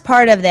last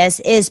part of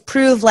this is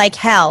prove like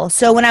hell.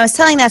 So when I was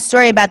telling that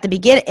story about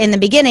in the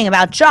beginning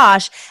about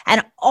Josh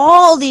and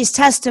all these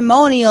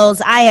testimonials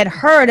I had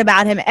heard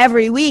about him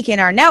every week in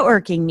our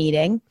networking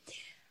meeting,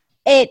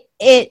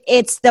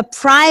 it's the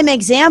prime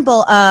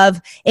example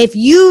of if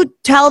you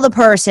tell the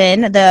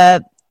person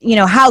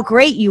how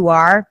great you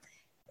are,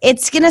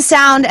 it's going to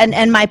sound,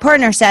 and my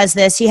partner says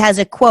this, he has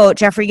a quote,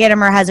 Jeffrey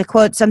Gitomer has a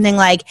quote, something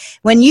like,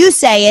 when you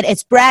say it,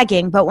 it's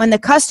bragging, but when the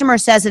customer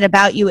says it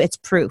about you, it's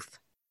proof.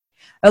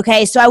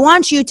 Okay, so I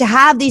want you to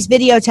have these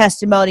video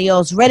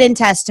testimonials, written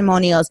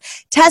testimonials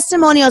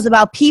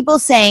about people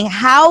saying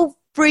how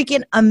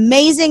freaking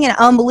amazing and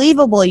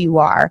unbelievable you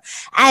are,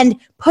 and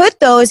put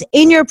those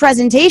in your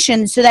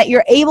presentation so that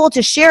you're able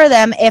to share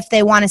them if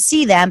they want to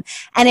see them.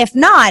 And if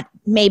not,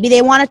 maybe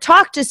they want to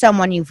talk to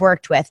someone you've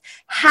worked with.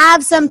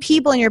 Have some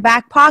people in your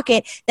back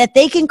pocket that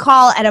they can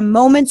call at a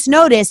moment's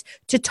notice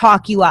to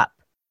talk you up,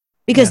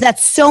 because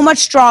that's so much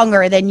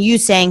stronger than you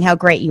saying how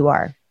great you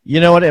are. You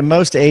know what? In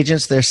most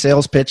agents, their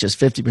sales pitch is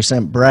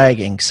 50%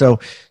 bragging. So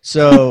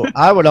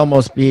I would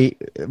almost be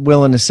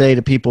willing to say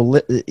to people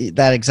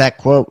that exact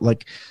quote,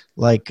 like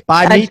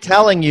by me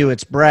telling you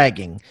it's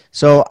bragging.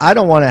 So I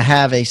don't want to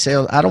have I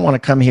don't want to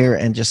come here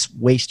and just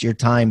waste your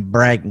time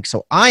bragging.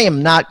 So I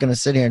am not going to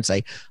sit here and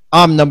say,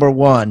 I'm number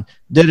one.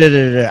 I'm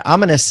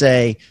going to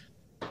say,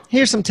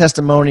 here's some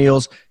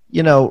testimonials,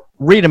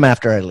 read them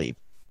after I leave.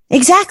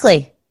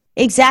 Exactly.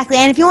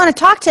 And if you want to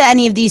talk to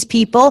any of these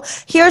people,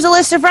 here's a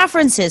list of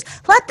references.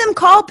 Let them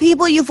call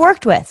people you've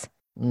worked with,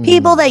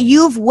 people that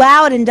you've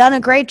wowed and done a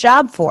great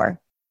job for.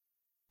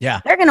 Yeah.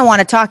 They're going to want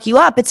to talk you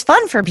up. It's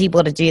fun for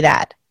people to do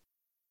that.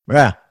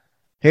 Yeah.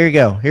 Here you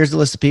go. Here's the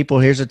list of people.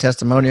 Here's the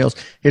testimonials.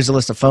 Here's a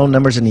list of phone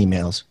numbers and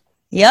emails.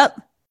 Yep.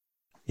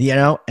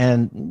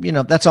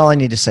 That's all I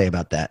need to say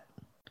about that.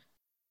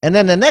 And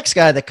then the next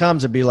guy that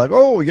comes and be like,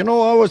 oh,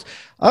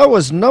 I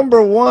was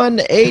number one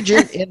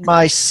agent in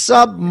my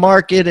sub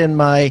market in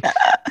my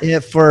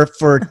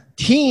for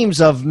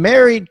teams of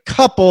married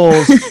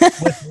couples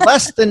with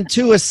less than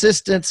 2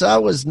 assistants. I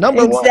was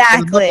number one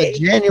for the month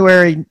of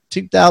January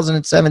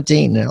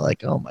 2017. And they're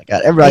like, oh my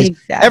God,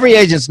 every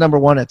agent's number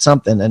one at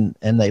something,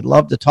 and they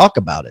love to talk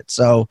about it.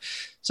 So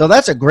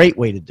that's a great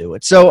way to do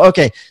it. So,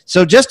 okay.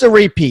 So just to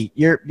repeat,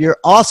 your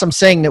awesome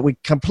saying that we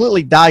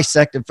completely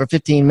dissected for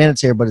 15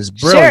 minutes here, but is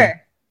brilliant,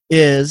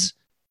 is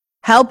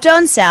help,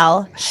 don't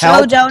sell,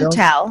 show, don't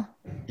tell.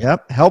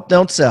 Yep. Help,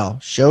 don't sell,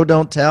 show,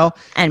 don't tell,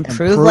 and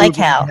prove like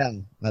hell.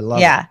 I love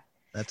it. Yeah.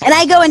 And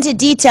I go into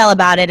detail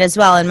about it as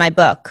well in my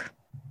book.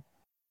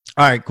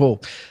 All right,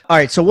 cool. All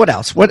right. So what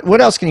else?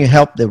 What else can you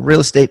help the real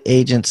estate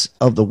agents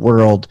of the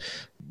world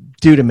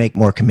do to make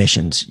more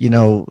commissions?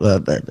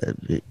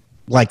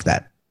 Like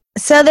that.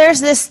 So there's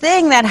this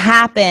thing that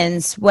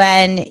happens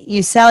when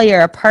you sell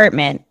your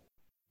apartment.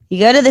 You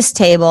go to this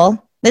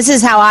table. This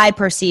is how I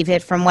perceive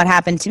it from what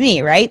happened to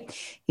me, right?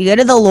 You go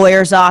to the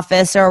lawyer's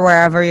office or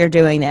wherever you're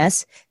doing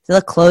this, to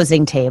the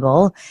closing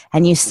table,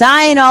 and you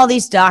sign all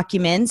these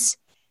documents,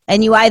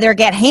 and you either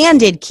get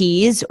handed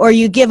keys or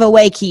you give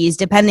away keys,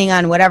 depending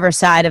on whatever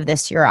side of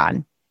this you're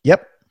on.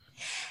 Yep.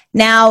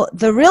 Now,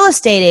 the real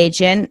estate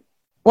agent,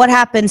 what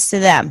happens to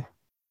them?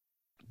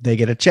 They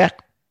get a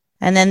check.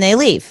 And then they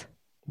leave.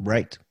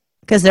 Right.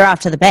 Because they're off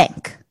to the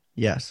bank.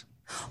 Yes.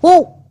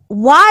 Well,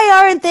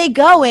 why aren't they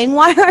going?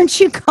 Why aren't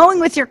you going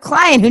with your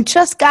client who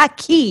just got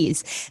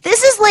keys?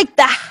 This is like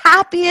the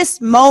happiest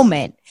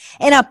moment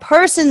in a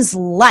person's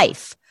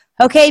life.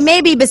 Okay,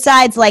 maybe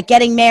besides like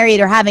getting married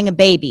or having a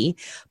baby,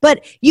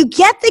 but you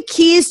get the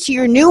keys to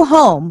your new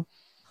home.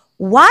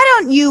 Why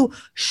don't you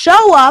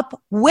show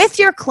up with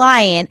your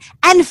client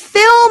and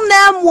film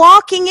them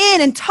walking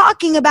in and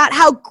talking about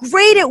how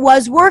great it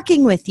was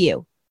working with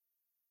you?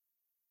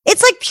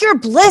 It's like pure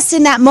bliss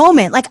in that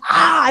moment. Like,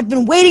 I've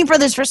been waiting for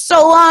this for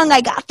so long.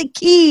 I got the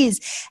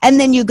keys. And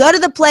then you go to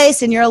the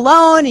place and you're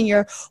alone and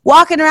you're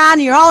walking around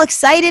and you're all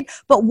excited.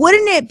 But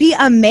wouldn't it be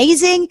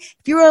amazing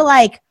if you were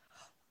like,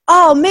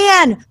 oh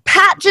man,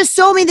 Pat just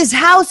sold me this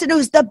house and it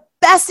was the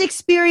best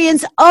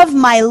experience of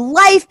my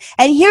life.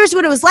 And here's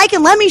what it was like.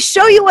 And let me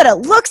show you what it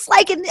looks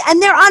like. And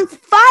they're on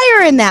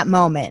fire in that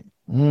moment.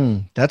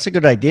 That's a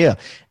good idea.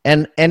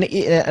 And I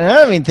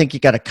don't even think you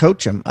got to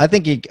coach them. I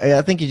think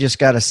you just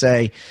got to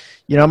say,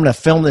 I'm going to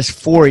film this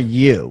for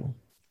you.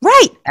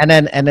 Right. And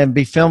then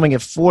be filming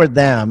it for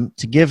them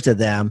to give to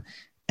them.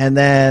 And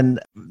then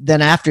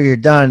after you're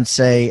done,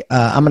 say,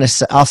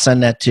 I'll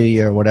send that to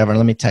you or whatever.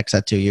 Let me text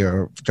that to you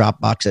or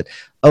Dropbox it.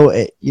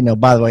 By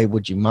the way,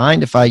 would you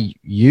mind if I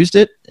used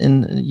it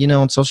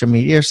on social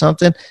media or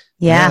something?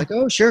 Yeah. Like,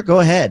 oh, sure.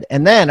 Go ahead.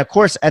 And then of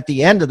course, at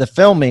the end of the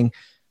filming,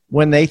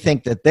 when they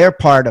think that their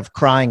part of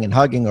crying and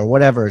hugging or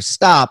whatever is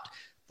stopped,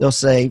 they'll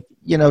say,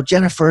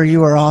 Jennifer,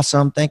 you are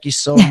awesome. Thank you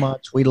so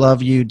much. We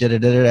love you.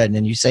 And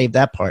then you save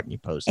that part and you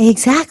post it.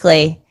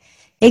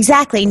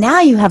 Exactly. Now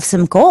you have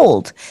some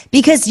gold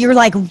because you're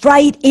like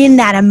right in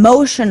that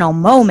emotional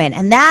moment.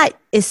 And that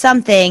is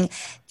something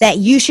that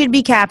you should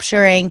be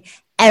capturing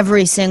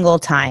every single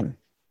time.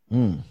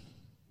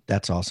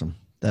 That's awesome.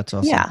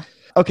 Yeah.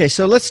 Okay.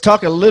 So let's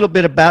talk a little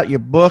bit about your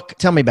book.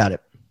 Tell me about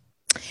it.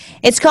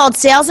 It's called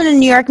Sales in a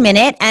New York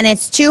Minute, and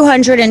it's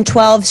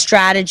 212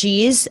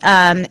 strategies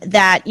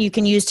that you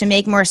can use to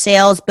make more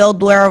sales,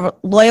 build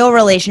loyal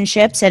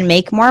relationships, and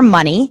make more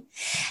money.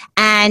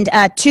 And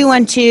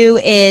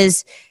 212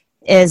 is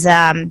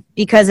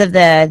because of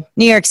the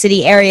New York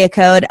City area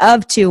code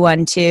of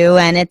 212,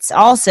 and it's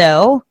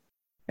also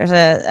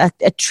there's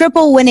a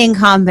triple winning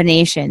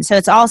combination. So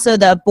it's also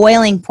the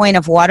boiling point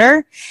of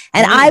water.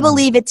 And I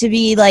believe it to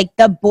be like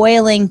the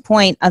boiling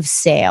point of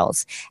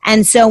sales.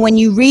 And so when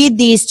you read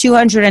these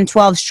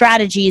 212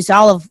 strategies,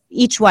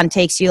 each one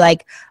takes you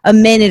like a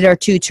minute or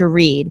two to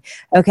read.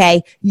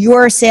 Okay.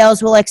 Your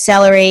sales will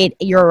accelerate.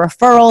 Your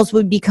referrals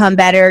would become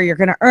better. You're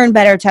going to earn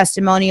better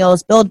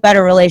testimonials, build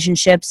better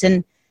relationships,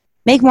 and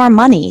make more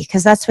money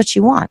because that's what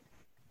you want.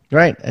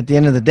 Right. At the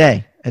end of the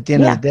day.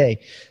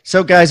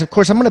 So guys, of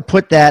course, I'm going to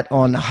put that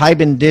on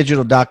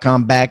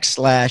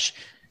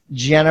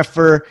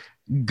hibandigital.com/Jennifer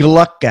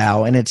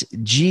Gluckow, and it's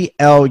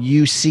Gluckow.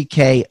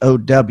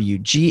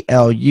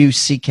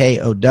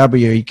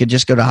 You could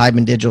just go to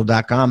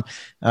hibandigital.com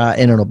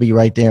and it'll be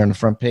right there on the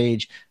front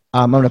page.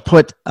 I'm going to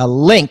put a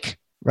link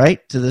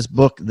right to this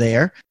book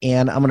there,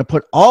 and I'm going to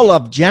put all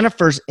of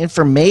Jennifer's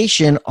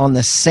information on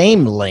the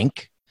same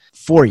link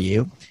for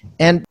you.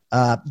 And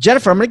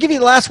Jennifer, I'm going to give you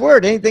the last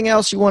word. Anything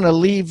else you want to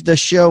leave the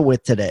show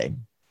with today?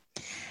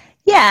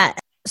 Yeah.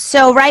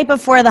 So right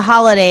before the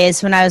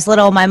holidays, when I was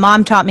little, my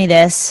mom taught me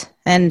this,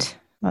 and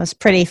I was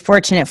pretty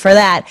fortunate for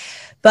that.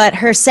 But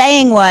her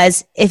saying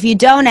was, if you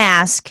don't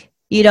ask,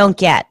 you don't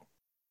get.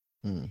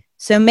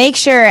 So make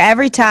sure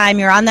every time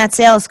you're on that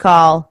sales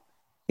call,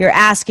 you're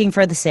asking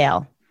for the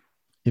sale.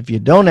 If you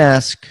don't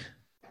ask,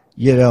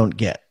 you don't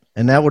get.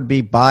 And that would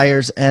be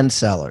buyers and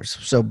sellers.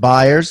 So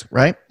buyers,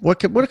 right? You're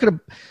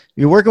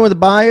working with a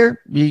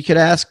buyer, you could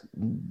ask,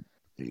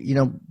 do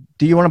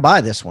you want to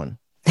buy this one?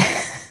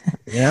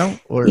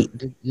 Or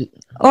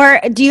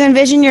do you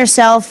envision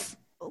yourself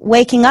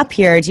waking up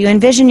here? Do you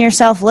envision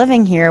yourself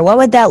living here? What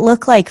would that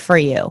look like for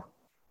you?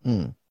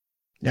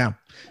 Yeah.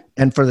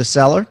 And for the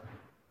seller?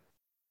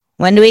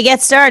 When do we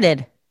get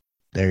started?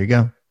 There you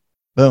go.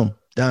 Boom.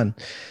 Done.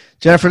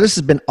 Jennifer, this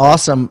has been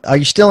awesome. Are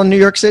you still in New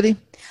York City?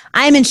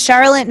 I'm in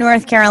Charlotte,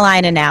 North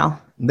Carolina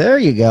now. There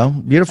you go.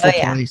 Beautiful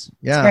place.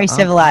 Yeah. It's very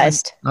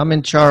civilized. I'm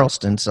in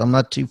Charleston, so I'm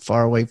not too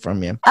far away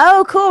from you.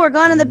 Oh, cool. We're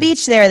going to the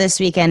beach there this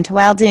weekend to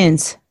Wild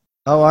Dunes.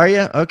 Oh, are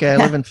you? Okay. I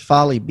live in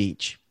Folly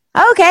Beach.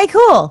 Okay,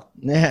 cool.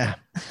 Yeah.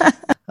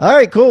 All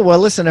right, cool. Well,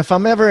 listen, if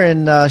I'm ever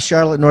in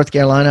Charlotte, North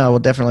Carolina, I will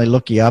definitely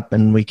look you up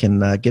and we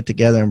can get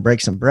together and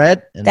break some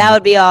bread. And that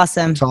would be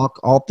awesome. Talk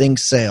all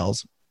things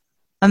sales.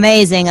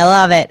 Amazing. I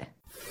love it.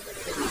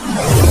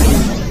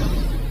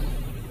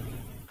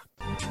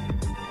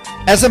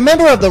 As a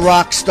member of the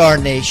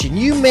Rockstar Nation,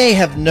 you may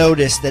have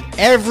noticed that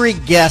every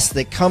guest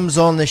that comes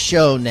on the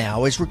show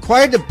now is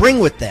required to bring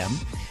with them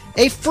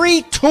a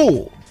free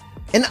tool,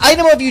 an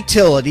item of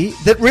utility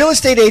that real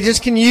estate agents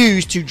can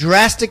use to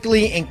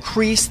drastically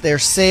increase their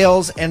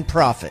sales and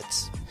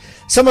profits.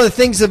 Some of the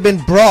things that have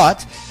been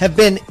brought have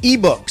been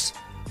ebooks,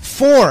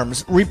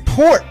 forms,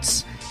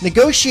 reports,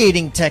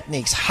 negotiating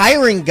techniques,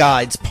 hiring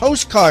guides,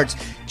 postcards,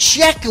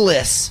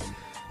 checklists,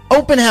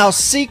 open house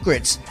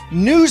secrets,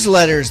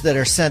 newsletters that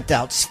are sent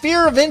out,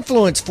 sphere of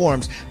influence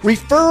forms,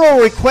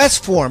 referral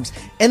request forms,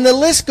 and the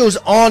list goes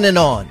on and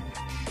on.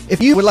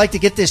 If you would like to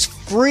get this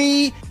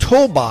free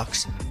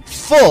toolbox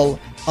full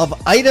of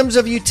items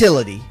of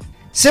utility,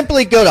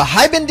 simply go to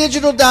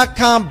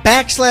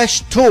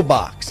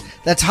hibandigital.com/toolbox.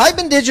 That's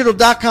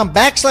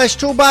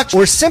hibandigital.com/toolbox,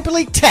 or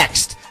simply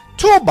text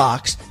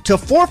toolbox to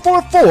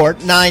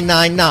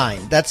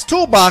 444-999. That's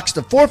toolbox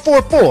to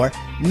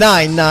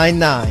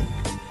 444-999.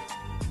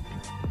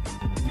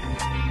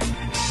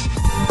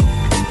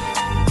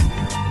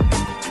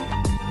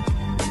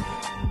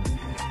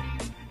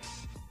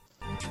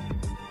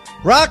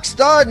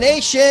 Rockstar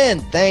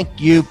Nation,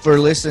 thank you for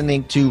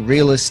listening to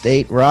Real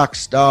Estate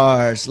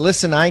Rockstars.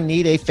 Listen, I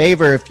need a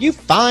favor. If you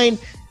find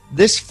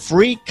this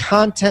free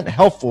content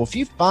helpful, if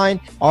you find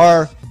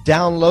our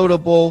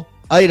downloadable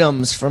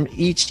items from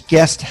each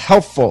guest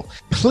helpful,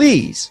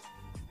 please,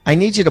 I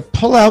need you to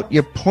pull out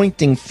your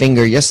pointing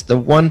finger. Yes, the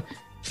one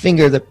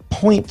finger that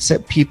points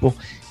at people,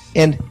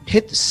 and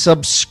hit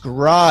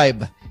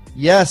subscribe.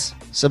 Yes,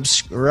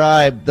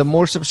 subscribe. The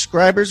more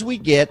subscribers we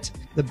get,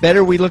 the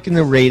better we look in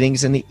the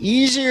ratings, and the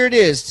easier it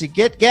is to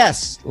get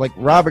guests like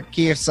Robert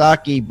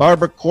Kiyosaki,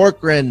 Barbara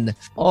Corcoran,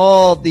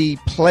 all the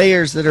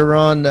players that are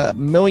on $1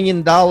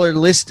 million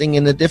listing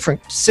in the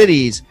different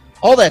cities.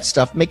 All that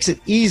stuff makes it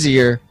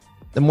easier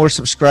the more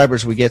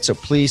subscribers we get. So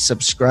please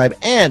subscribe.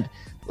 And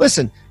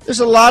listen,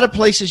 there's a lot of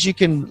places you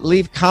can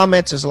leave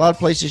comments. There's a lot of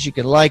places you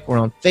can like. We're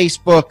on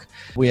Facebook.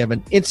 We have an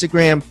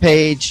Instagram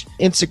page.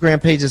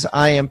 Instagram page is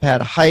I am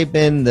Pat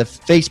Hiban. The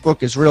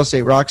Facebook is Real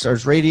Estate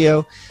Rockstars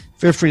Radio.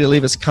 Feel free to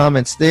leave us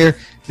comments there.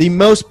 The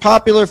most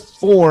popular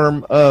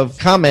form of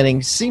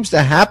commenting seems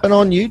to happen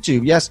on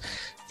YouTube. Yes,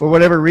 for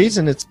whatever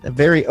reason, it's a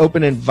very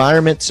open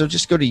environment. So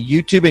just go to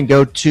YouTube and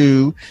go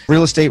to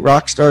Real Estate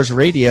Rockstars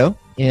Radio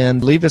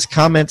and leave us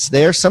comments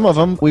there. Some of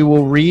them we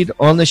will read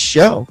on the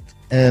show,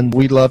 and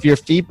we love your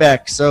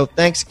feedback. So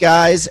thanks,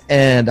 guys,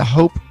 and I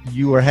hope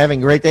you are having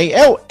a great day.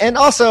 Oh, and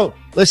also,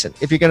 listen,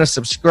 if you're going to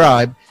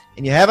subscribe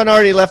and you haven't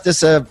already left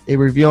us a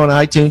review on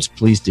iTunes,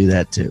 please do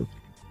that too.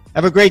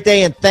 Have a great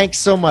day, and thanks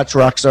so much,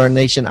 Rockstar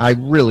Nation. I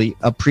really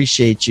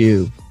appreciate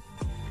you.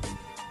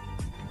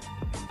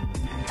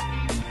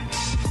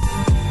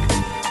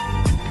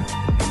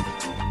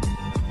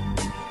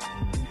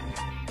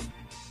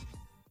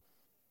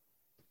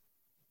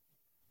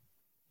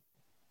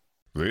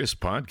 This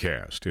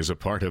podcast is a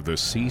part of the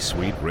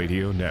C-Suite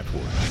Radio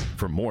Network.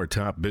 For more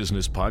top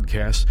business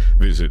podcasts,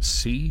 visit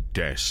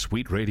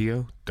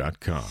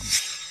c-suiteradio.com.